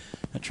 Danny.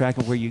 I'm not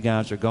tracking where you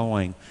guys are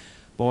going.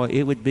 Boy,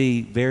 it would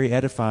be very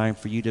edifying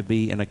for you to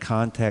be in a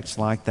context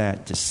like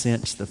that, to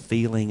sense the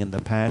feeling and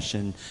the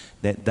passion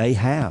that they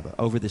have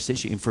over this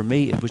issue. And for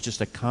me, it was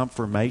just a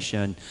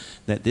confirmation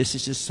that this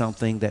is just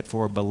something that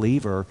for a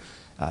believer,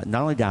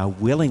 not only do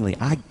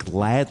I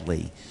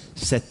gladly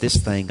set this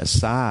thing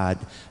aside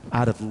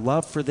out of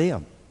love for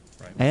them.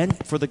 and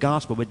for the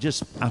gospel. But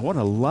just, I want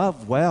to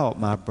love well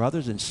my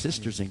brothers and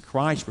sisters in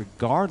Christ,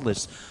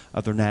 regardless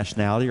of their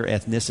nationality or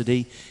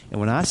ethnicity. And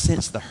when I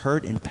sensed the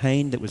hurt and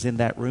pain that was in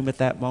that room at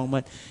that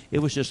moment, it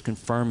was just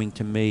confirming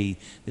to me,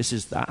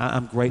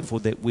 I'm grateful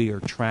that we are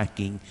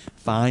tracking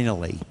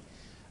finally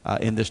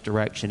in this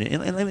direction.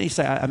 And let me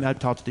say, I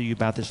talked to you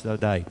about this the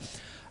other day.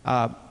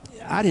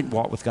 I didn't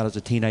walk with God as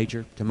a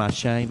teenager, to my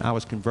shame. I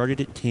was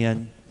converted at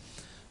 10.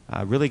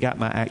 I really got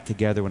my act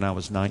together when I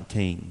was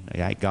 19.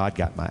 God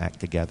got my act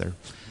together.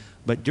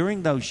 But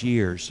during those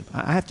years,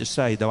 I have to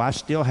say, though, I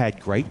still had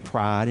great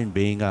pride in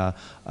being a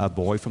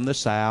boy from the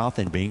South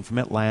and being from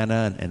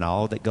Atlanta and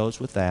all that goes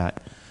with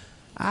that.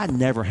 I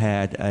never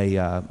had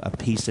a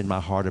peace in my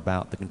heart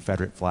about the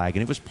Confederate flag.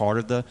 And it was part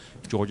of the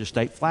Georgia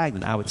state flag.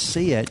 And I would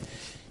see it,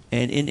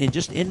 and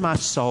just in my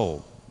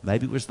soul,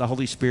 maybe it was the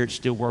Holy Spirit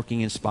still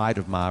working in spite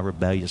of my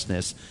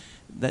rebelliousness,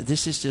 that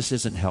this just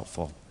isn't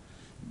helpful.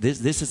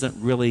 This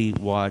isn't really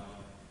what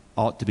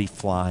ought to be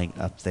flying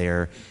up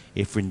there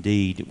if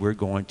indeed we're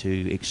going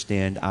to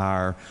extend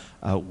our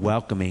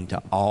welcoming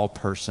to all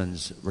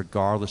persons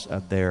regardless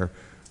of their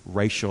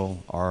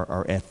racial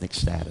or ethnic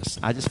status.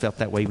 I just felt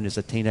that way even as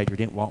a teenager,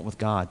 didn't walk with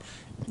God.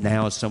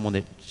 Now as someone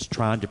that's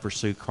trying to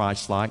pursue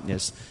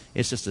Christ-likeness,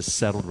 it's just a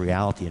settled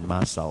reality in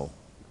my soul.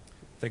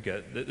 I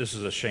think this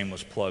is a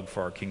shameless plug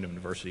for our Kingdom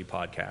Diversity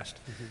podcast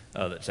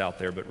that's out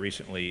there. But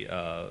recently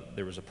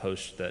there was a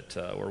post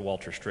where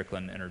Walter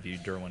Strickland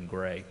interviewed Derwin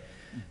Gray,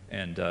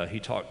 and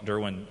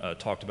Derwin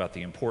talked about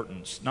the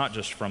importance, not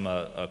just from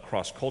a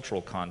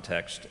cross-cultural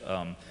context,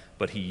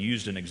 but he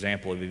used an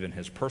example of even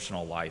his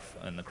personal life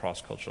in the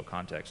cross-cultural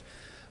context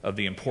of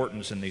the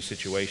importance in these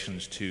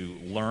situations to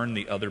learn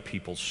the other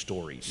people's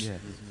stories.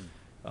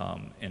 Yeah.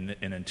 And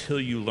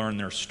until you learn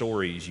their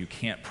stories, you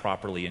can't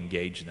properly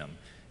engage them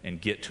and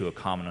get to a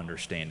common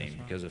understanding,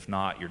 because if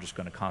not, you're just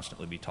going to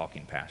constantly be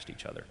talking past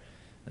each other,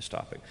 this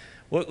topic.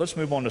 Well, let's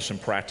move on to some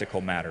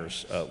practical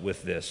matters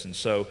with this. And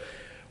so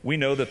we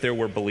know that there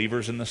were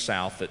believers in the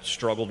South that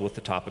struggled with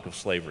the topic of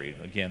slavery.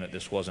 Again,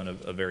 this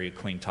wasn't a very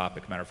clean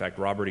topic. Matter of fact,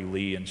 Robert E.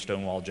 Lee and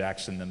Stonewall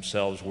Jackson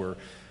themselves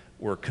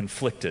were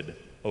conflicted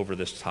over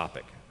this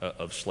topic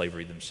of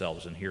slavery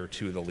themselves. And here are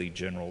two of the lead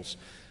generals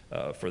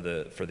for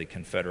the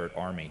Confederate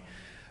Army.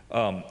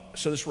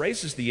 So this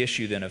raises the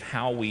issue then of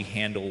how we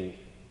handle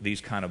these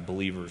kind of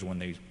believers when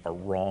they are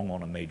wrong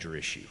on a major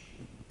issue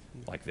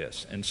like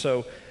this. And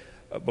so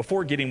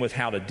before getting with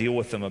how to deal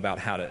with them, about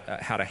how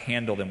to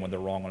handle them when they're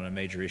wrong on a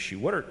major issue,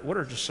 what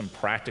are just some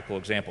practical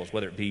examples,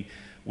 whether it be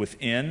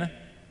within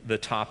the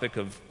topic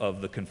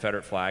of the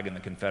Confederate flag and the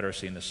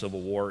Confederacy and the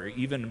Civil War, or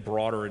even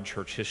broader in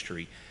church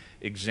history,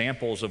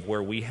 examples of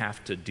where we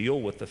have to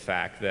deal with the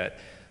fact that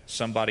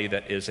somebody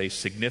that is a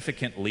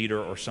significant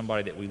leader or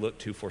somebody that we look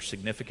to for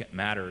significant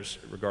matters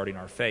regarding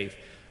our faith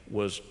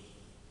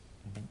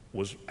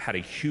had a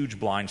huge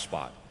blind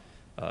spot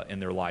in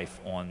their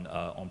life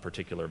on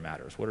particular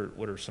matters.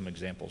 What are some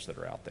examples that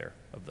are out there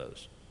of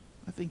those?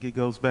 I think it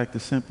goes back to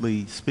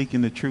simply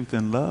speaking the truth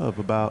in love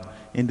about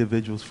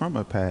individuals from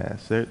our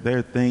past. There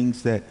are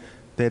things that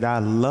I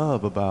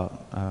love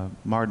about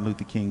Martin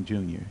Luther King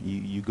Jr.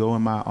 You go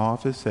in my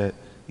office at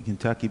the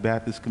Kentucky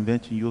Baptist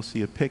Convention, you'll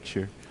see a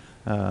picture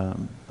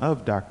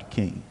of Dr.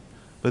 King.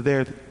 But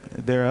there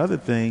are other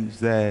things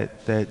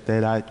that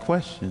I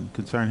question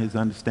concerning his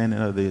understanding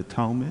of the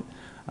atonement.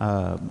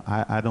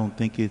 I don't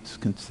think it's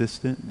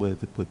consistent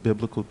with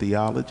biblical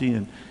theology.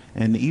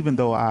 And even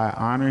though I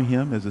honor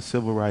him as a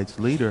civil rights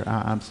leader,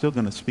 I'm still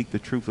going to speak the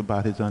truth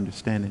about his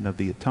understanding of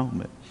the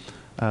atonement.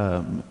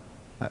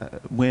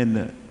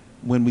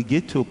 When we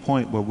get to a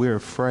point where we're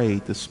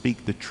afraid to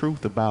speak the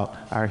truth about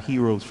our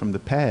heroes from the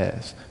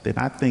past, then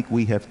I think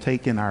we have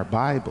taken our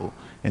Bible,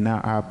 and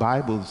now our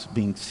Bible's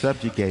being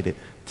subjugated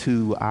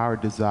to our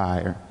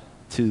desire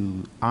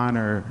to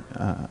honor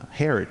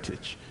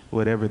heritage,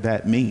 whatever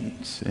that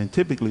means. And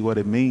typically what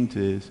it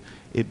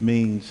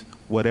means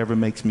whatever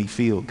makes me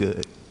feel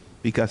good.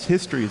 Because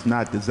history is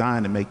not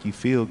designed to make you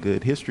feel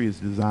good. History is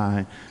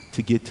designed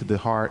to get to the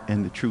heart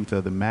and the truth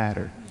of the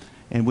matter.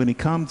 And when it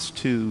comes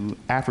to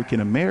African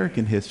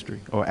American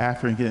history or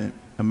African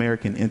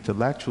American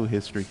intellectual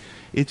history,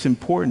 it's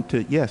important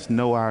to, yes,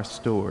 know our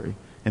story.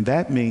 And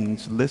that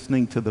means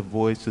listening to the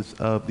voices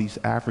of these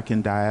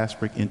African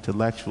diasporic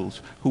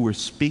intellectuals who were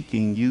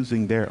speaking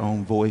using their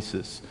own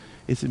voices.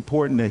 It's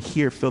important to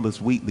hear Phyllis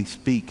Wheatley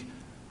speak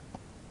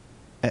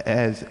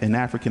as an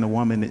African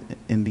woman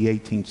in the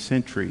 18th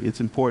century. It's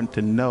important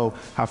to know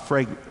how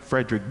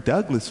Frederick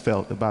Douglass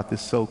felt about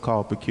this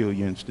so-called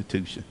peculiar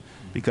institution.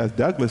 Because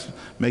Douglass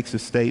makes a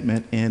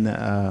statement in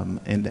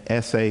the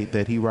essay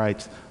that he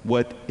writes,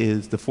 "What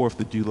is the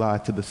 4th of July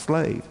to the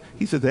slave?"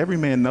 He says every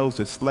man knows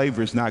that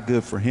slavery is not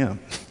good for him.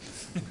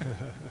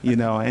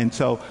 And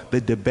so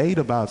the debate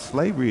about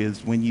slavery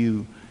is when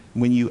you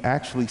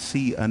actually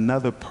see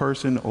another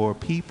person or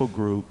people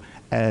group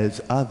as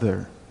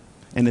other.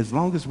 And as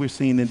long as we're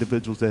seeing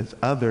individuals as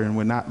other and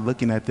we're not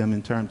looking at them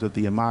in terms of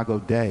the imago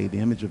Dei, the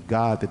image of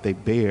God that they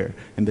bear,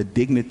 and the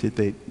dignity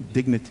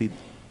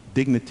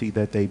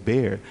that they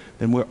bear,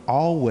 then we're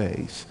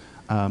always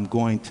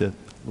going to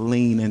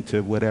lean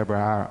into whatever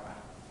our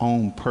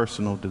own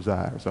personal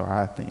desires are,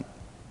 I think.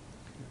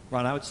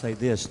 Ron, I would say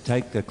this.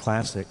 Take the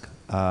classic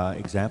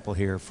example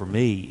here for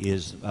me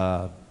is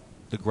the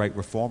great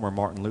reformer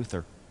Martin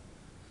Luther.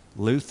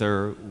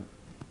 Luther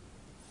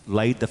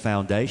laid the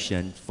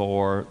foundation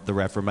for the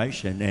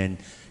Reformation and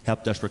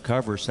helped us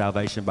recover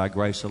salvation by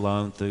grace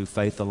alone, through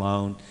faith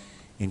alone,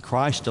 in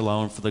Christ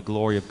alone, for the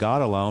glory of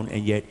God alone,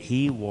 and yet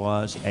he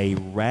was a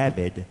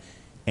rabid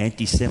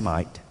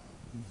anti-Semite.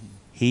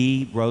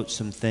 He wrote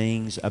some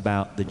things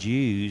about the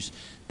Jews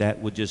that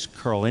would just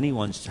curl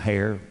anyone's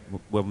hair.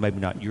 Well, maybe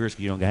not yours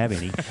because you don't have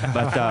any.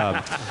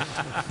 But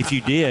if you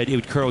did, it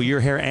would curl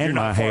your hair and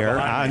my hair.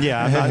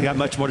 Yeah, I've not got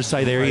much more to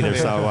say there either.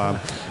 So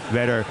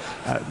better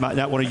might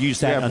not want to use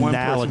that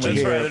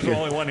analogy. That's right. There's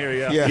only one here.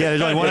 Yeah,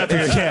 there's only one up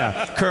here.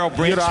 Yeah, curl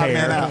Brent's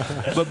hair.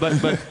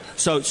 But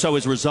so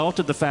as a result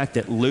of the fact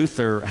that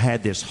Luther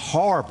had this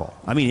horrible,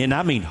 I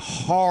mean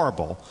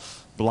horrible,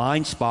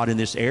 blind spot in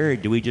this area,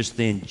 do we just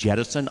then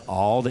jettison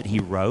all that he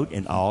wrote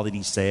and all that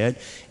he said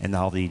and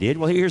all that he did?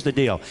 Well, here's the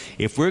deal.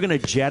 If we're going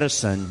to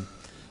jettison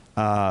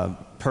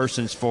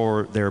persons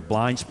for their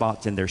blind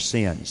spots and their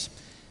sins,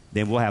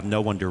 then we'll have no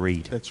one to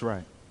read. That's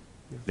right.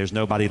 There's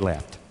nobody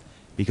left.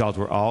 Because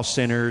we're all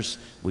sinners.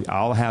 We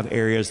all have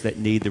areas that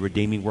need the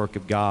redeeming work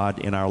of God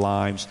in our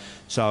lives.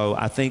 So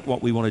I think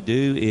what we want to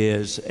do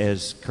is,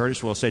 as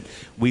Curtis Will said,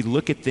 we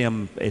look at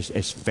them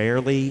as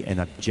fairly and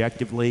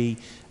objectively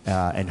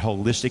and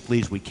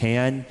holistically as we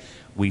can.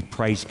 We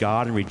praise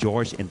God and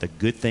rejoice in the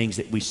good things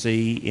that we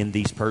see in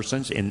these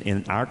persons.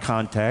 In our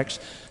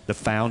context, the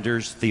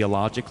founders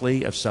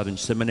theologically of Southern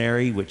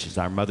Seminary, which is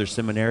our mother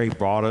seminary,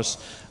 brought us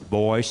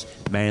Boyce,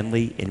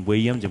 Manley, and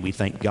Williams, and we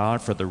thank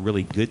God for the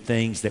really good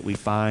things that we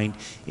find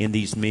in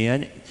these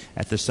men.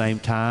 At the same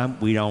time,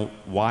 we don't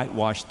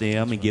whitewash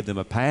them and give them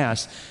a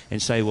pass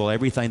and say, well,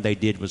 everything they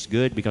did was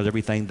good, because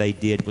everything they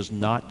did was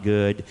not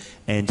good.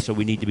 And so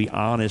we need to be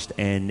honest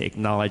and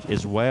acknowledge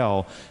as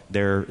well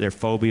their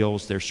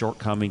foibles, their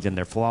shortcomings, and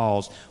their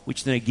flaws,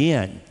 which then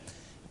again,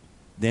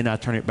 then I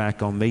turn it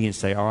back on me and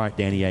say, all right,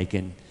 Danny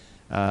Akin,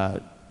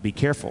 be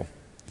careful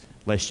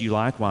lest you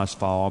likewise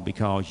fall,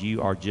 because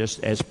you are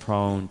just as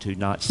prone to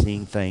not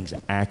seeing things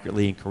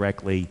accurately and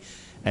correctly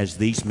as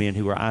these men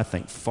who are, I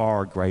think,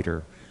 far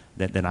greater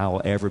than I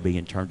will ever be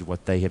in terms of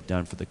what they have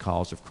done for the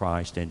cause of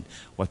Christ and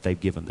what they've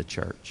given the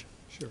church.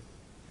 Sure.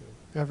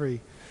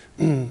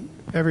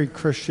 Every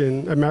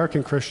Christian,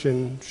 American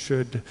Christian,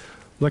 should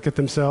look at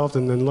themselves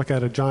and then look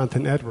at a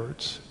Jonathan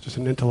Edwards, just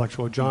an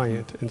intellectual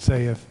giant, and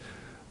say, if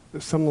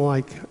someone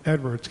like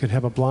Edwards could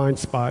have a blind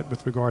spot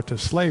with regard to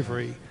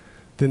slavery,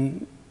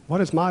 then what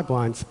is my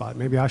blind spot?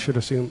 Maybe I should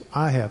assume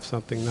I have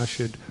something, and I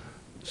should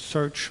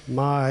search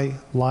my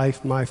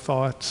life, my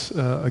thoughts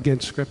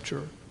against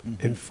Scripture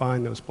and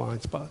find those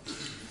blind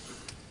spots.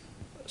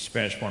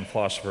 Spanish-born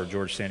philosopher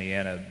George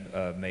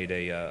Santayana made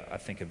I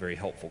think, a very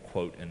helpful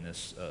quote in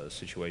this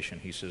situation.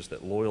 He says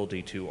that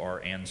loyalty to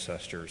our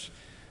ancestors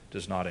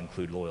does not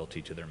include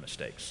loyalty to their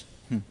mistakes.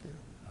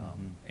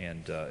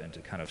 And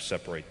to kind of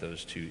separate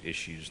those two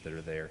issues that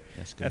are there.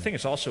 And I think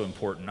it's also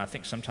important. I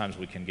think sometimes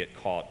we can get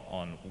caught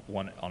on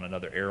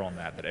another error on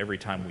that every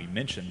time we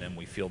mention them,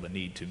 we feel the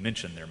need to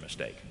mention their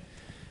mistake.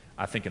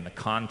 I think in the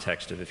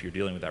context of if you're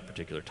dealing with that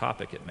particular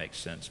topic, it makes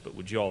sense. But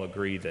would you all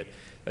agree that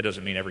that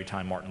doesn't mean every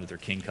time Martin Luther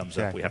King comes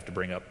up, we have to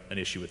bring up an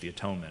issue with the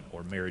atonement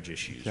or marriage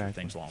issues or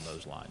things along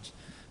those lines?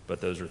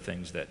 But those are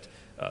things that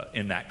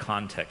in that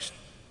context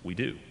we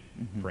do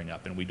bring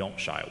up and we don't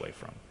shy away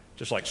from.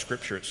 Just like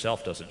Scripture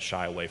itself doesn't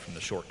shy away from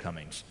the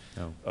shortcomings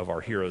of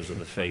our heroes of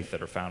the faith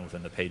that are found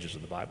within the pages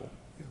of the Bible.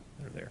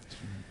 They're there.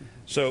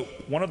 So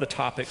one of the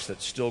topics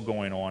that's still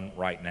going on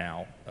right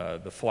now,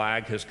 the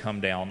flag has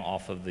come down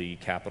off of the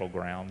Capitol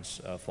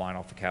grounds, flying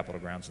off the Capitol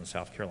grounds in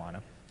South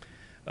Carolina.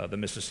 The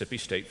Mississippi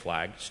state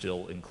flag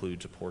still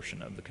includes a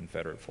portion of the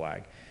Confederate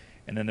flag.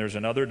 And then there's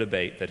another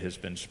debate that has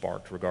been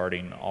sparked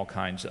regarding all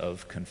kinds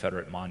of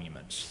Confederate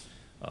monuments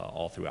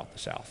all throughout the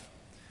South.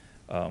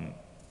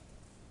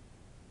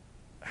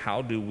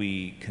 How do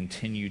we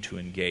continue to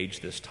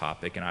engage this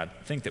topic? And I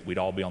think that we'd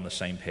all be on the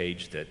same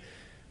page that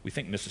we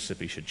think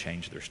Mississippi should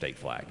change their state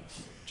flag,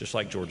 just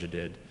like Georgia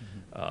did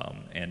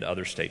and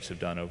other states have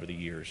done over the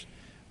years.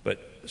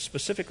 But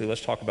specifically,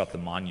 let's talk about the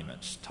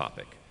monuments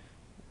topic.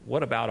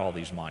 What about all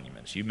these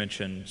monuments? You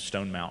mentioned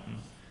Stone Mountain.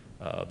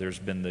 There's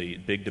been the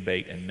big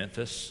debate in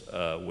Memphis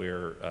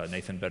where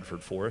Nathan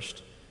Bedford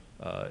Forrest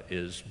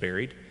is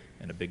buried,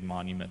 and a big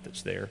monument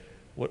that's there.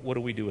 What do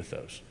we do with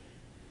those?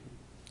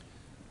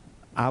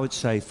 I would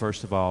say,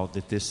 first of all,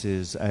 that this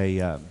is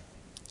a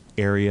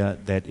area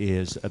that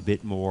is a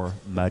bit more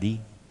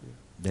muddy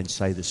than,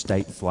 say, the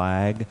state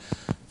flag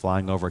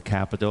flying over a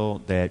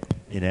Capitol that,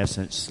 in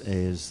essence,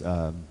 is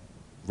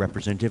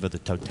representative of the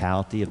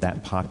totality of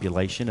that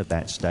population of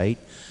that state.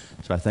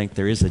 So I think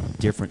there is a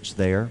difference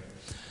there.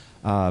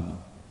 I'm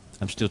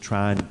still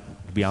trying,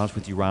 to be honest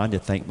with you, Ryan, to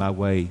think my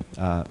way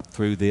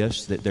through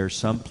this, that there are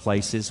some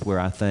places where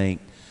I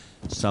think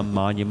some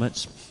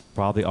monuments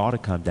probably ought to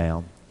come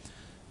down.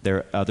 There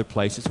are other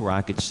places where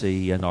I could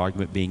see an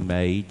argument being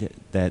made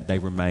that they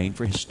remain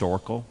for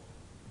historical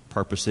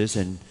purposes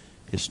and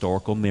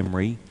historical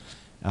memory,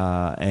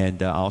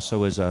 and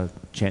also as a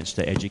chance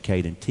to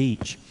educate and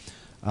teach.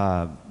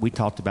 We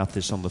talked about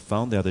this on the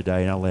phone the other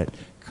day, and I'll let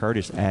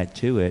Curtis add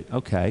to it.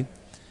 Okay,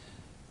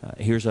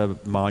 here's a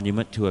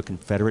monument to a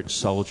Confederate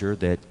soldier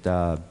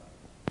that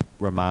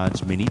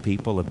reminds many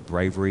people of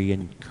bravery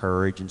and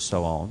courage and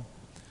so on.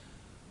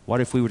 What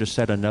if we were to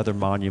set another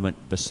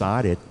monument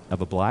beside it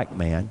of a black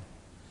man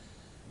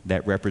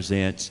that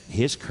represents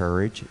his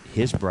courage,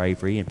 his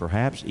bravery, and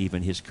perhaps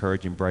even his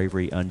courage and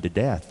bravery unto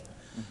death?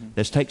 Mm-hmm.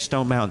 Let's take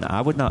Stone Mountain.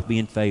 I would not be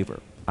in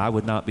favor. I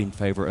would not be in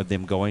favor of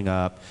them going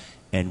up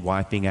and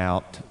wiping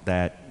out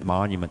that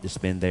monument that's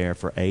been there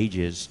for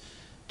ages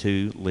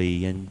to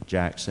Lee and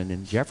Jackson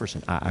and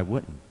Jefferson. I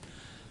wouldn't.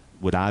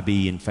 Would I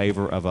be in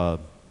favor of a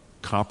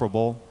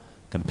comparable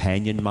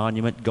companion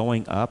monument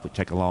going up? It would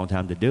take a long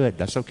time to do it.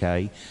 That's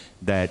okay.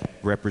 That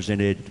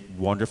represented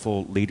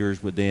wonderful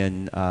leaders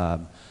within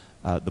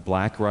the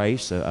black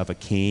race, of a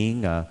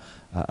King, a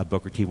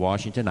Booker T.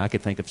 Washington. I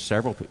could think of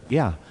several people.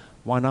 Yeah,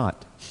 why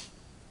not?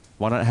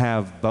 Why not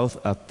have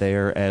both up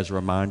there as a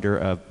reminder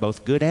of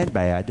both good and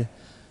bad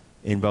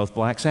in both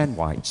blacks and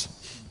whites?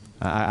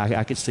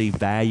 I could see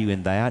value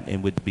in that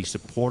and would be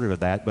supportive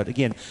of that. But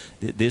again,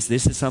 this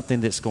is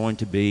something that's going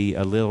to be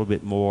a little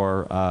bit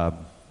more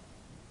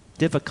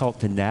difficult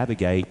to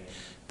navigate.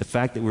 The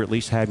fact that we're at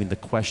least having the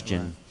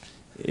question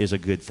is a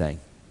good thing.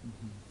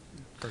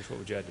 First, what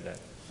would you add to that?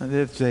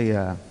 There's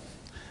a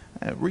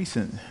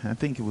recent, I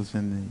think it was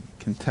in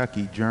the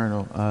Kentucky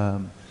Journal,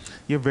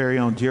 your very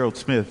own Gerald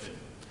Smith,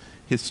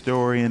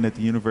 historian at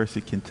the University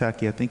of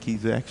Kentucky. I think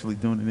he's actually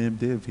doing an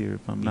MDiv here,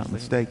 if I'm not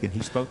mistaken. He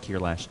spoke here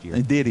last year.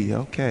 Did he?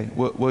 Okay.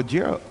 Well,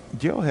 Gerald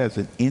has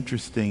an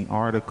interesting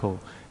article,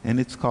 and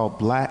it's called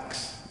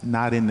Blacks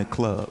Not in the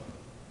Club.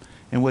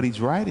 And what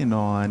he's writing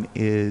on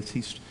is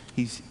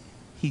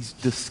he's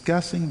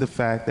discussing the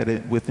fact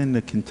that within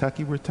the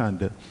Kentucky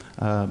Rotunda,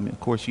 of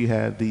course you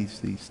have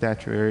these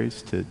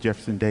statuaries to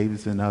Jefferson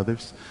Davis and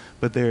others,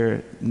 but there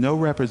are no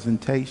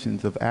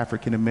representations of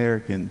African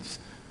Americans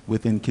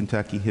within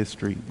Kentucky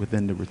history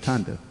within the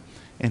Rotunda.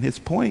 And his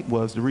point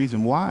was the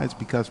reason why is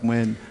because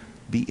when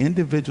the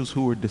individuals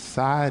who were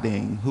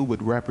deciding who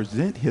would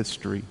represent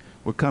history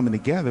were coming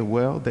together,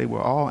 well, they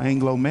were all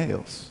Anglo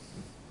males.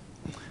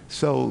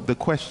 So the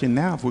question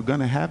now, if we're going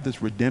to have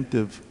this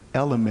redemptive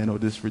element or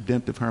this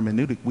redemptive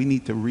hermeneutic, we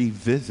need to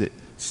revisit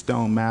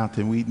Stone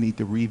Mountain. We need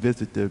to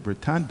revisit the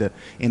Rotunda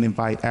and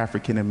invite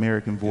African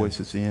American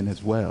voices in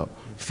as well,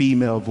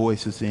 female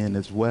voices in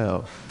as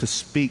well, to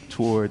speak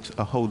towards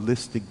a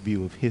holistic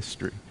view of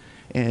history.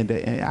 And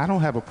I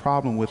don't have a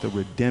problem with a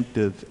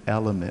redemptive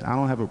element. I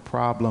don't have a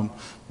problem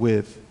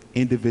with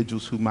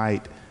individuals who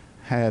might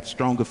have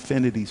strong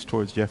affinities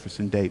towards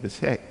Jefferson Davis.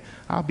 Heck,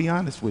 I'll be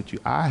honest with you.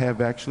 I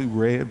have actually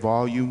read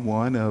volume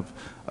 1 of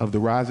The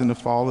Rise and the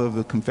Fall of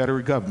the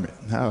Confederate Government.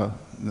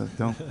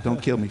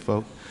 Don't kill me,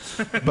 folks.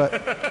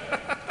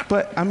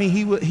 But I mean,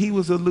 he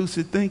was a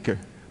lucid thinker.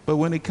 But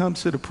when it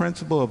comes to the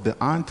principle of the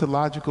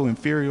ontological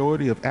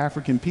inferiority of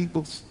African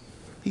peoples,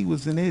 he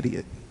was an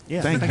idiot.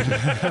 Yeah. Thank you.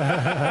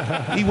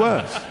 He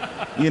was,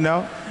 you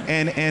know,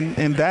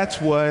 and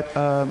that's what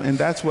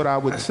I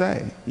would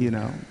say, you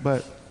know.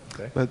 But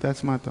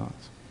that's my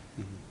thoughts.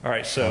 All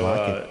right,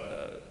 so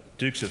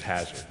Dukes of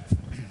Hazzard.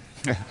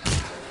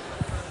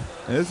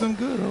 There's some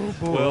good old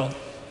boy. Well,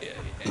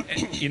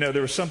 you know,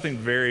 there was something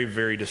very,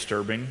 very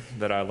disturbing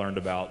that I learned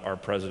about our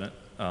president,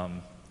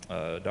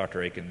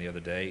 Dr. Aiken, the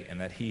other day,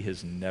 and that he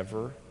has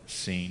never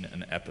seen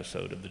an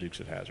episode of the Dukes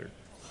of Hazzard.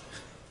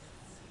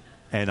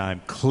 And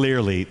I'm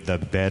clearly the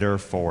better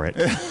for it.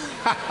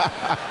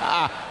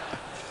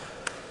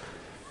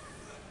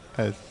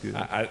 That's good.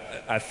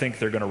 I think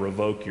they're going to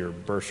revoke your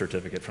birth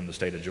certificate from the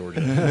state of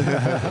Georgia.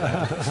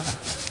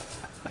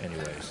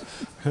 Anyways.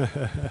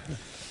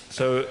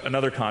 So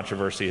another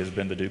controversy has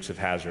been the Dukes of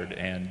Hazzard,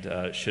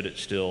 and should it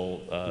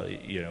still,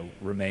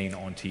 remain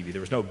on TV? There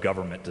was no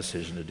government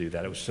decision to do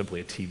that. It was simply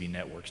a TV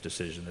network's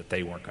decision that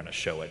they weren't going to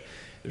show it.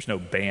 There's no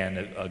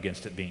ban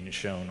against it being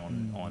shown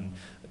on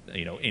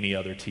any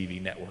other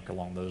TV network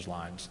along those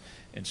lines.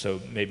 And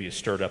so maybe it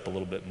stirred up a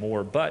little bit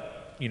more.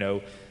 But,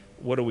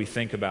 what do we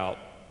think about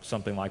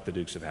something like the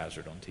Dukes of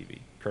Hazzard on TV?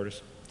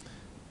 Curtis?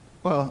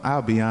 Well,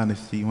 I'll be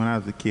honest with you. When I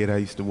was a kid, I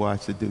used to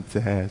watch the Dukes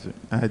of Hazzard.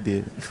 I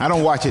did. I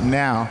don't watch it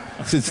now,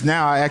 since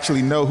now I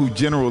actually know who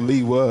General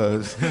Lee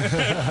was.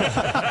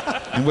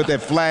 And what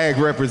that flag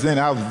represented,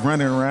 I was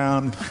running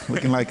around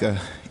looking like an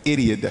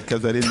idiot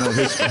because I didn't know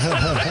history.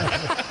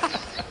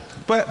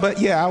 But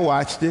yeah, I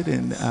watched it,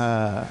 and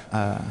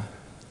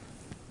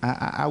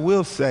I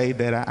will say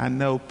that I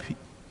know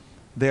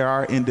there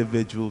are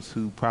individuals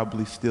who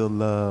probably still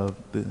love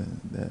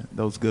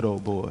those good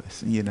old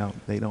boys.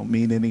 They don't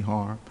mean any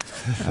harm.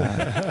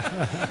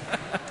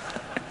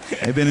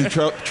 They've been in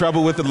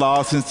trouble with the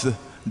law since the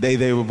day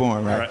they were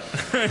born, right?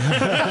 All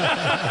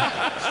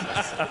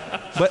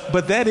right.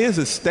 But that is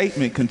a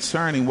statement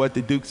concerning what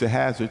the Dukes of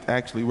Hazzard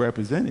actually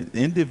represented.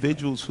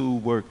 Individuals who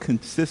were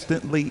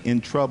consistently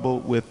in trouble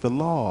with the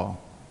law.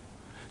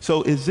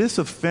 So is this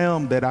a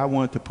film that I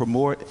want to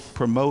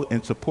promote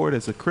and support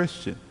as a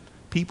Christian?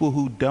 People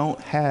who don't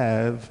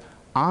have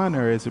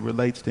honor as it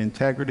relates to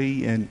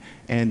integrity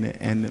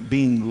and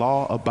being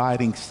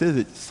law-abiding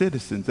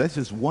citizens. That's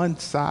just one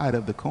side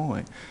of the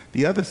coin.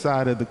 The other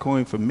side of the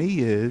coin for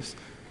me is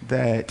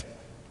that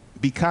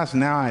because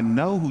now I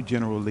know who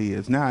General Lee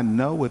is, now I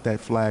know what that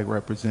flag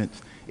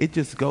represents, it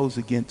just goes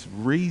against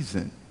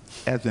reason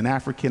as an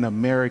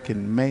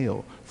African-American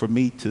male for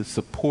me to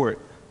support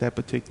that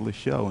particular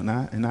show. And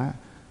I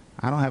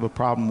don't have a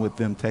problem with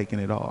them taking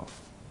it off.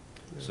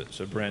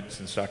 So Brent,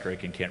 since Dr.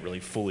 Aiken can't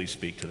really fully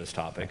speak to this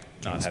topic,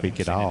 not having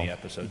speak seen at all. any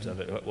episodes of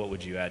it, what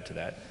would you add to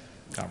that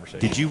conversation?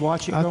 Did you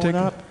watch it growing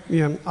up?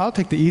 Yeah, I'll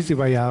take the easy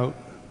way out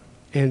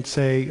and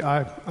say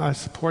I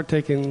support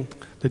taking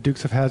the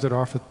Dukes of Hazzard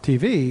off of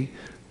TV,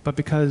 but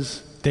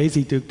because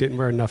Daisy Duke didn't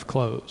wear enough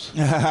clothes.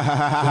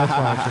 That's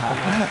why I took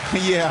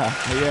it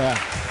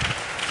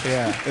off.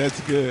 Yeah,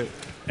 that's good.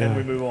 And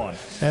we move on.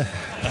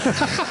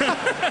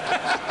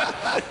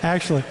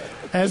 Actually,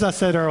 as I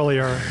said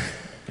earlier,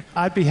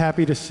 I'd be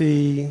happy to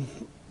see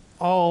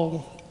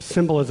all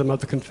symbolism of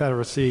the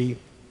Confederacy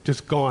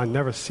just gone,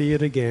 never see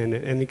it again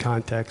in any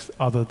context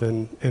other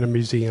than in a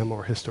museum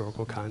or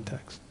historical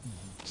context.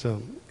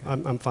 So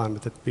I'm fine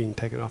with it being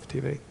taken off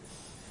TV.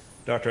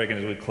 Dr. Aiken,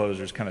 as we close,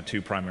 there's kind of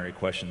two primary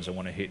questions I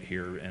want to hit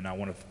here, and I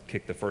want to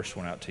kick the first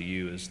one out to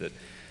you, is that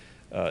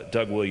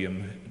Doug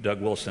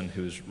Wilson,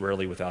 who's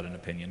rarely without an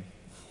opinion,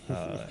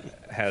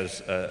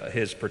 has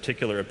his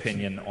particular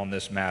opinion on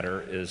this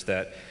matter is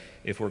that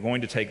if we're going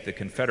to take the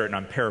Confederate, and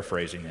I'm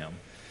paraphrasing him,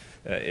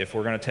 if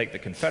we're going to take the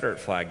Confederate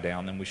flag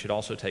down, then we should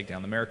also take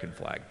down the American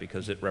flag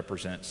because it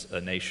represents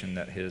a nation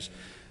that has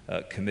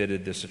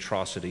committed this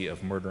atrocity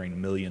of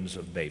murdering millions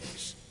of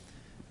babies.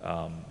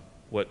 How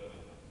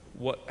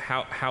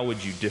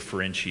would you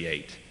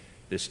differentiate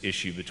this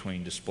issue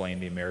between displaying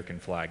the American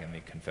flag and the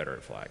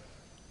Confederate flag?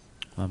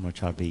 I'm going to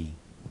try to be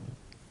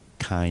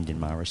kind in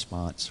my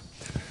response.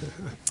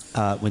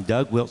 When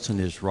Doug Wilson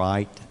is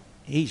right,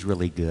 he's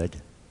really good.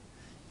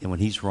 And when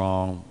he's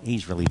wrong,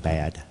 he's really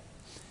bad.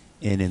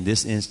 And in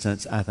this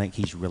instance, I think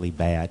he's really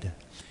bad.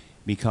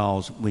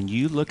 Because when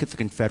you look at the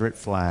Confederate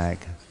flag,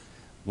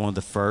 one of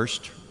the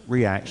first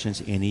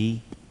reactions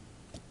any,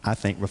 I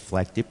think,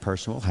 reflective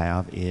person will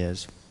have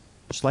is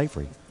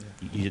slavery.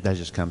 That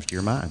just comes to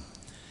your mind.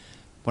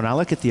 When I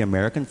look at the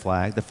American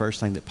flag, the first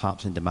thing that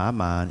pops into my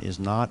mind is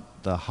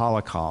not the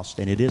Holocaust,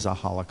 and it is a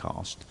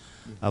Holocaust,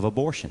 of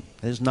abortion.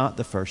 That is not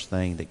the first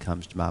thing that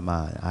comes to my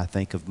mind. I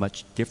think of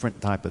much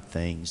different type of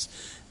things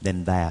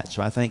than that.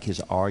 So I think his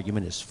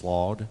argument is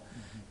flawed,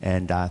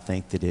 and I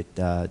think that it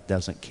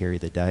doesn't carry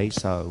the day.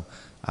 So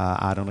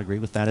I don't agree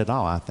with that at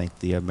all. I think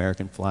the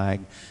American flag,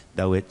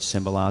 though it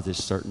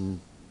symbolizes certain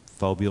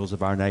foibles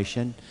of our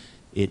nation,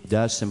 it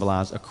does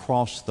symbolize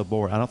across the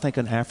board. I don't think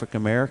an African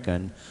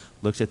American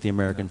looks at the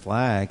American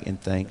flag and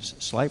thinks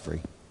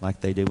slavery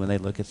like they do when they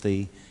look at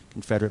the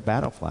Confederate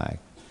battle flag.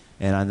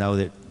 And I know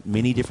that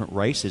many different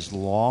races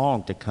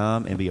long to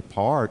come and be a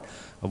part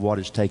of what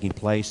is taking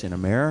place in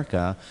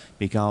America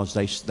because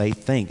they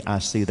think, I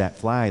see that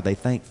flag, they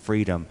think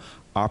freedom,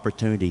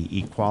 opportunity,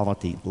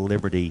 equality,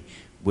 liberty,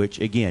 which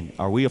again,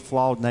 are we a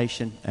flawed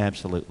nation?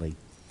 Absolutely.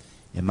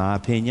 In my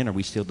opinion, are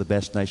we still the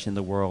best nation in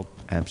the world?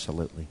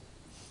 Absolutely.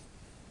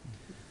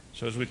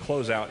 So as we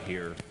close out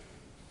here,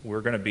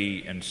 we're going to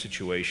be in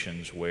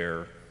situations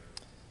where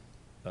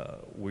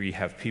we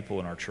have people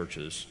in our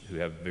churches who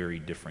have very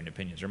differing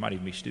opinions. There might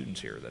even be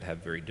students here that have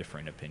very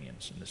differing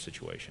opinions in this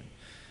situation.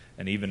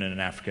 And even in an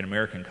African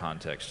American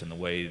context, in the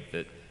way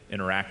that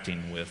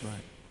interacting with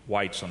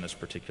whites on this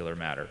particular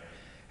matter,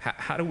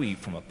 how do we,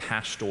 from a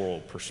pastoral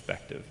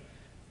perspective,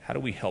 how do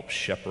we help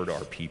shepherd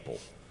our people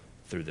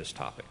through this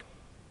topic?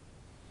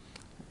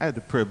 I had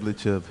the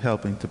privilege of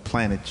helping to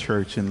plant a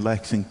church in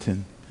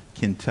Lexington,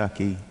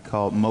 Kentucky,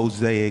 called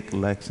Mosaic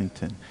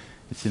Lexington.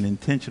 It's an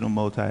intentional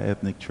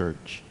multi-ethnic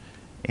church.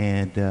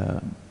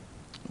 And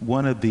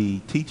one of the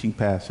teaching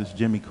pastors,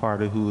 Jimmy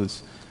Carter, who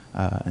is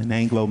an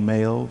Anglo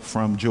male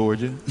from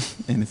Georgia,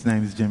 and his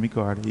name is Jimmy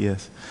Carter,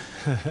 yes.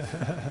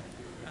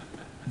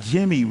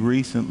 Jimmy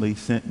recently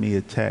sent me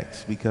a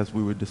text because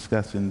we were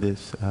discussing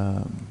this,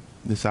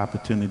 this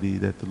opportunity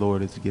that the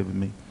Lord has given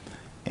me.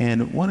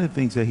 And one of the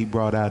things that he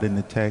brought out in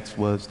the text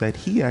was that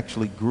he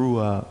actually grew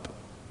up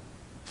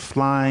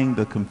flying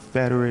the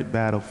Confederate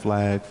battle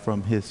flag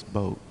from his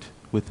boat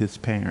with his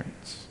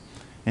parents.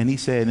 And he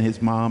said, and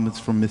his mom is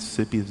from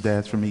Mississippi, his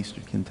dad's from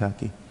Eastern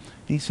Kentucky.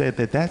 He said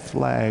that that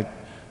flag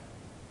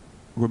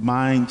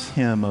reminds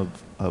him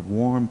of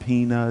warm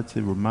peanuts,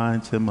 it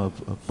reminds him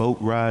of boat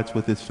rides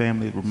with his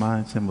family, it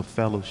reminds him of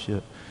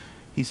fellowship.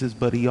 He says,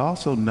 but he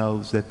also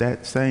knows that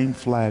that same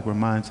flag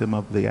reminds him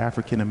of the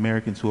African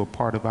Americans who are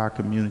part of our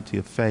community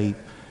of faith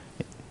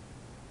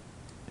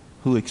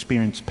who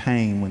experience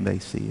pain when they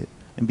see it.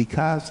 And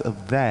because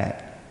of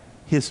that,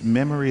 his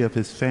memory of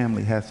his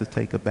family has to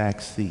take a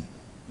back seat.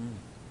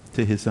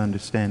 to his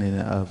understanding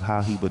of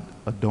how he would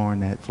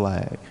adorn that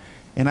flag.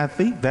 And I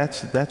think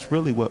that's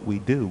really what we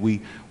do.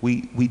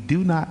 We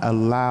do not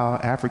allow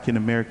African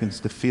Americans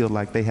to feel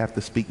like they have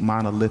to speak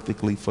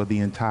monolithically for the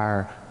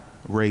entire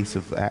race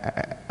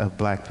of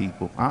black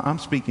people. I'm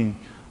speaking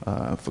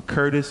for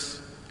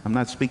Curtis. I'm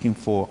not speaking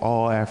for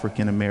all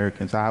African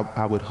Americans.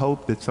 I would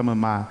hope that some of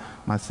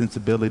my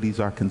sensibilities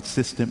are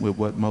consistent with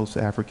what most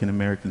African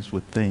Americans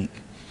would think.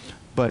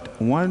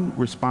 But one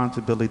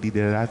responsibility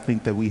that I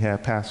think that we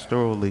have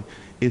pastorally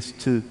is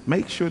to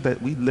make sure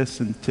that we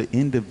listen to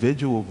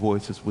individual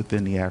voices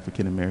within the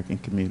African American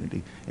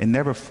community and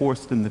never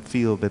force them to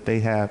feel that they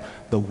have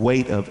the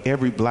weight of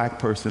every black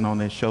person on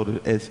their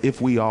shoulder as if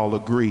we all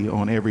agree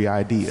on every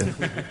idea.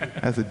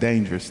 That's a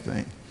dangerous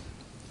thing.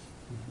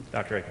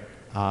 Dr. Aiken.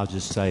 I'll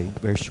just say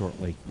very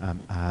shortly,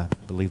 I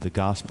believe the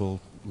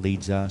gospel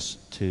leads us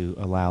to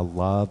allow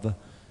love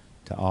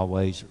to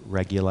always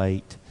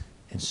regulate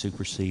and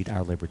supersede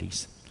our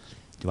liberties.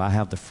 Do I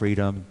have the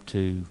freedom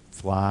to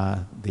fly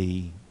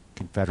the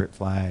Confederate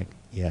flag?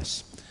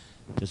 Yes.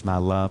 Does my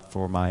love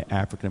for my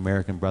African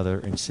American brother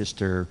and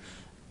sister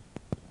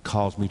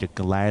cause me to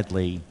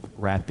gladly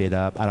wrap it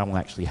up? I don't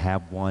actually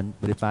have one,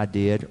 but if I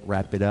did,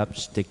 wrap it up,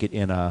 stick it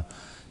in a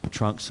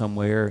trunk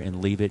somewhere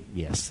and leave it?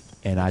 Yes.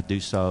 And I do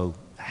so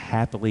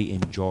happily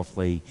and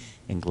joyfully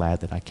and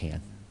glad that I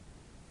can.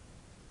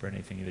 Brent,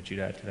 anything that you'd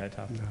add to that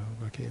topic? No,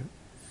 I can't.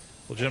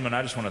 Well, gentlemen,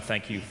 I just want to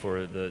thank you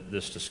for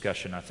this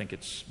discussion. I think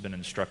it's been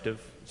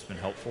instructive. It's been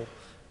helpful.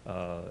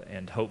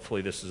 And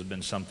hopefully this has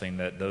been something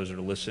that those that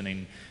are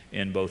listening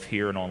in both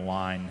here and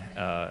online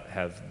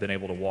have been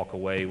able to walk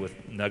away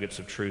with nuggets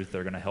of truth that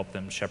are going to help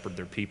them shepherd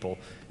their people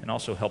and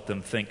also help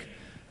them think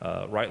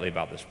rightly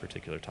about this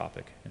particular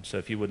topic. And so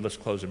if you would, let's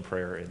close in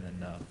prayer and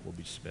then we'll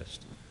be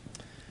dismissed.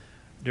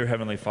 Dear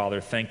Heavenly Father,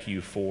 thank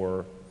you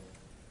for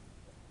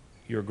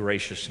your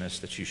graciousness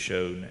that you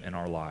showed in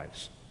our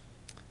lives.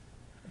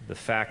 The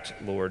fact,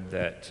 Lord,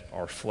 that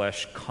our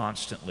flesh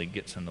constantly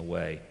gets in the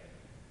way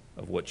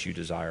of what you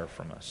desire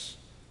from us.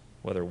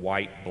 Whether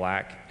white,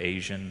 black,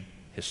 Asian,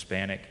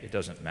 Hispanic, it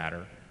doesn't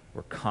matter.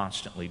 We're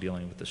constantly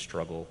dealing with the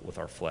struggle with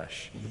our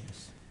flesh.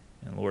 Yes.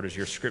 And Lord, as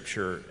your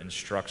scripture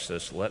instructs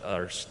us, let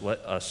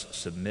us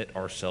submit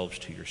ourselves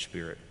to your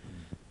Spirit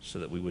so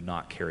that we would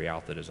not carry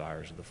out the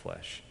desires of the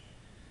flesh.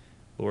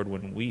 Lord,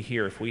 when we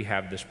hear, if we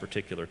have this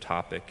particular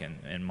topic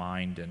in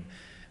mind, and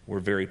we're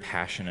very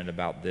passionate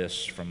about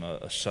this from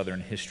a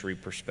Southern history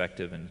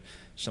perspective, and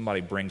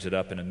somebody brings it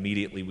up and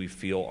immediately we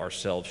feel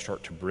ourselves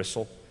start to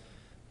bristle,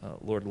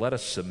 Lord, let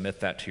us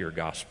submit that to your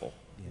gospel.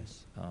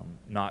 Yes.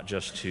 Not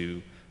just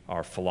to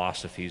our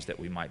philosophies that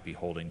we might be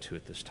holding to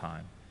at this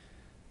time.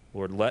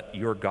 Lord, let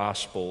your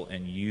gospel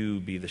and you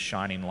be the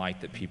shining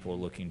light that people are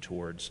looking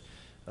towards,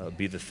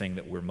 be the thing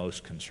that we're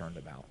most concerned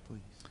about.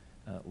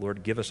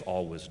 Lord, give us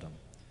all wisdom.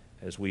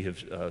 As we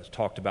have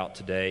talked about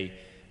today,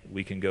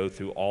 we can go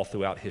through all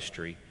throughout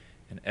history,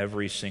 and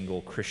every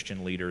single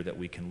Christian leader that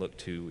we can look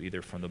to,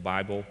 either from the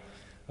Bible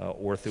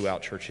or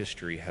throughout church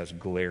history, has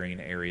glaring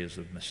areas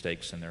of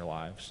mistakes in their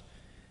lives.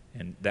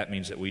 And that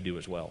means that we do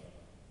as well.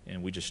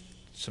 And we just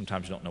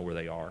sometimes don't know where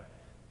they are.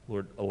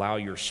 Lord, allow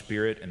your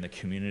Spirit and the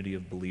community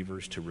of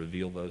believers to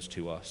reveal those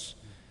to us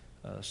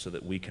so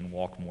that we can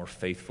walk more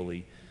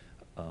faithfully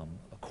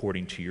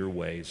according to your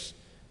ways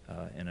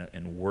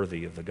and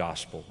worthy of the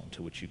gospel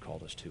unto which you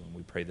called us to. And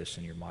we pray this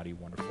in your mighty,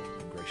 wonderful,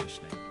 and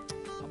gracious name.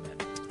 Amen.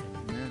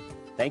 Amen.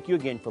 Thank you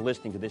again for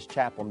listening to this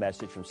chapel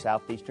message from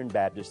Southeastern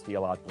Baptist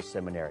Theological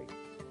Seminary.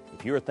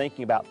 If you are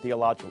thinking about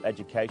theological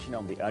education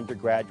on the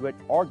undergraduate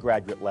or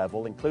graduate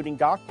level, including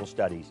doctoral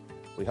studies,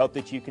 we hope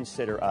that you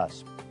consider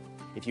us.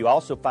 If you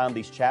also find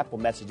these chapel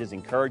messages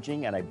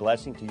encouraging and a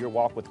blessing to your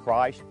walk with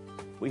Christ,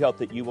 we hope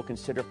that you will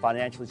consider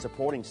financially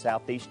supporting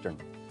Southeastern.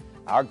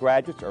 Our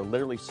graduates are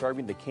literally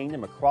serving the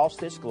kingdom across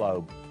this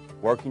globe,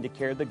 working to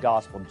carry the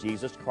gospel of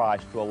Jesus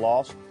Christ to a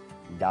lost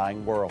and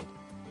dying world.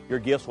 Your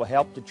gifts will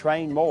help to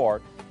train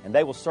more, and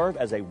they will serve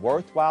as a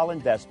worthwhile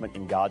investment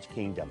in God's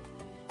kingdom.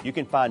 You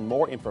can find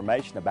more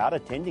information about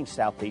attending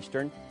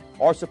Southeastern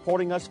or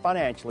supporting us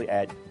financially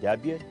at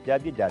www.sebts.edu.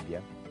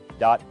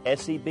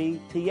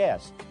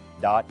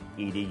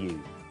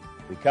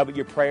 We covet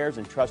your prayers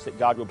and trust that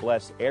God will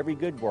bless every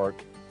good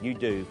work you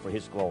do for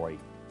His glory.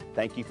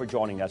 Thank you for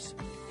joining us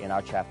in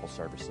our chapel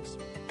services.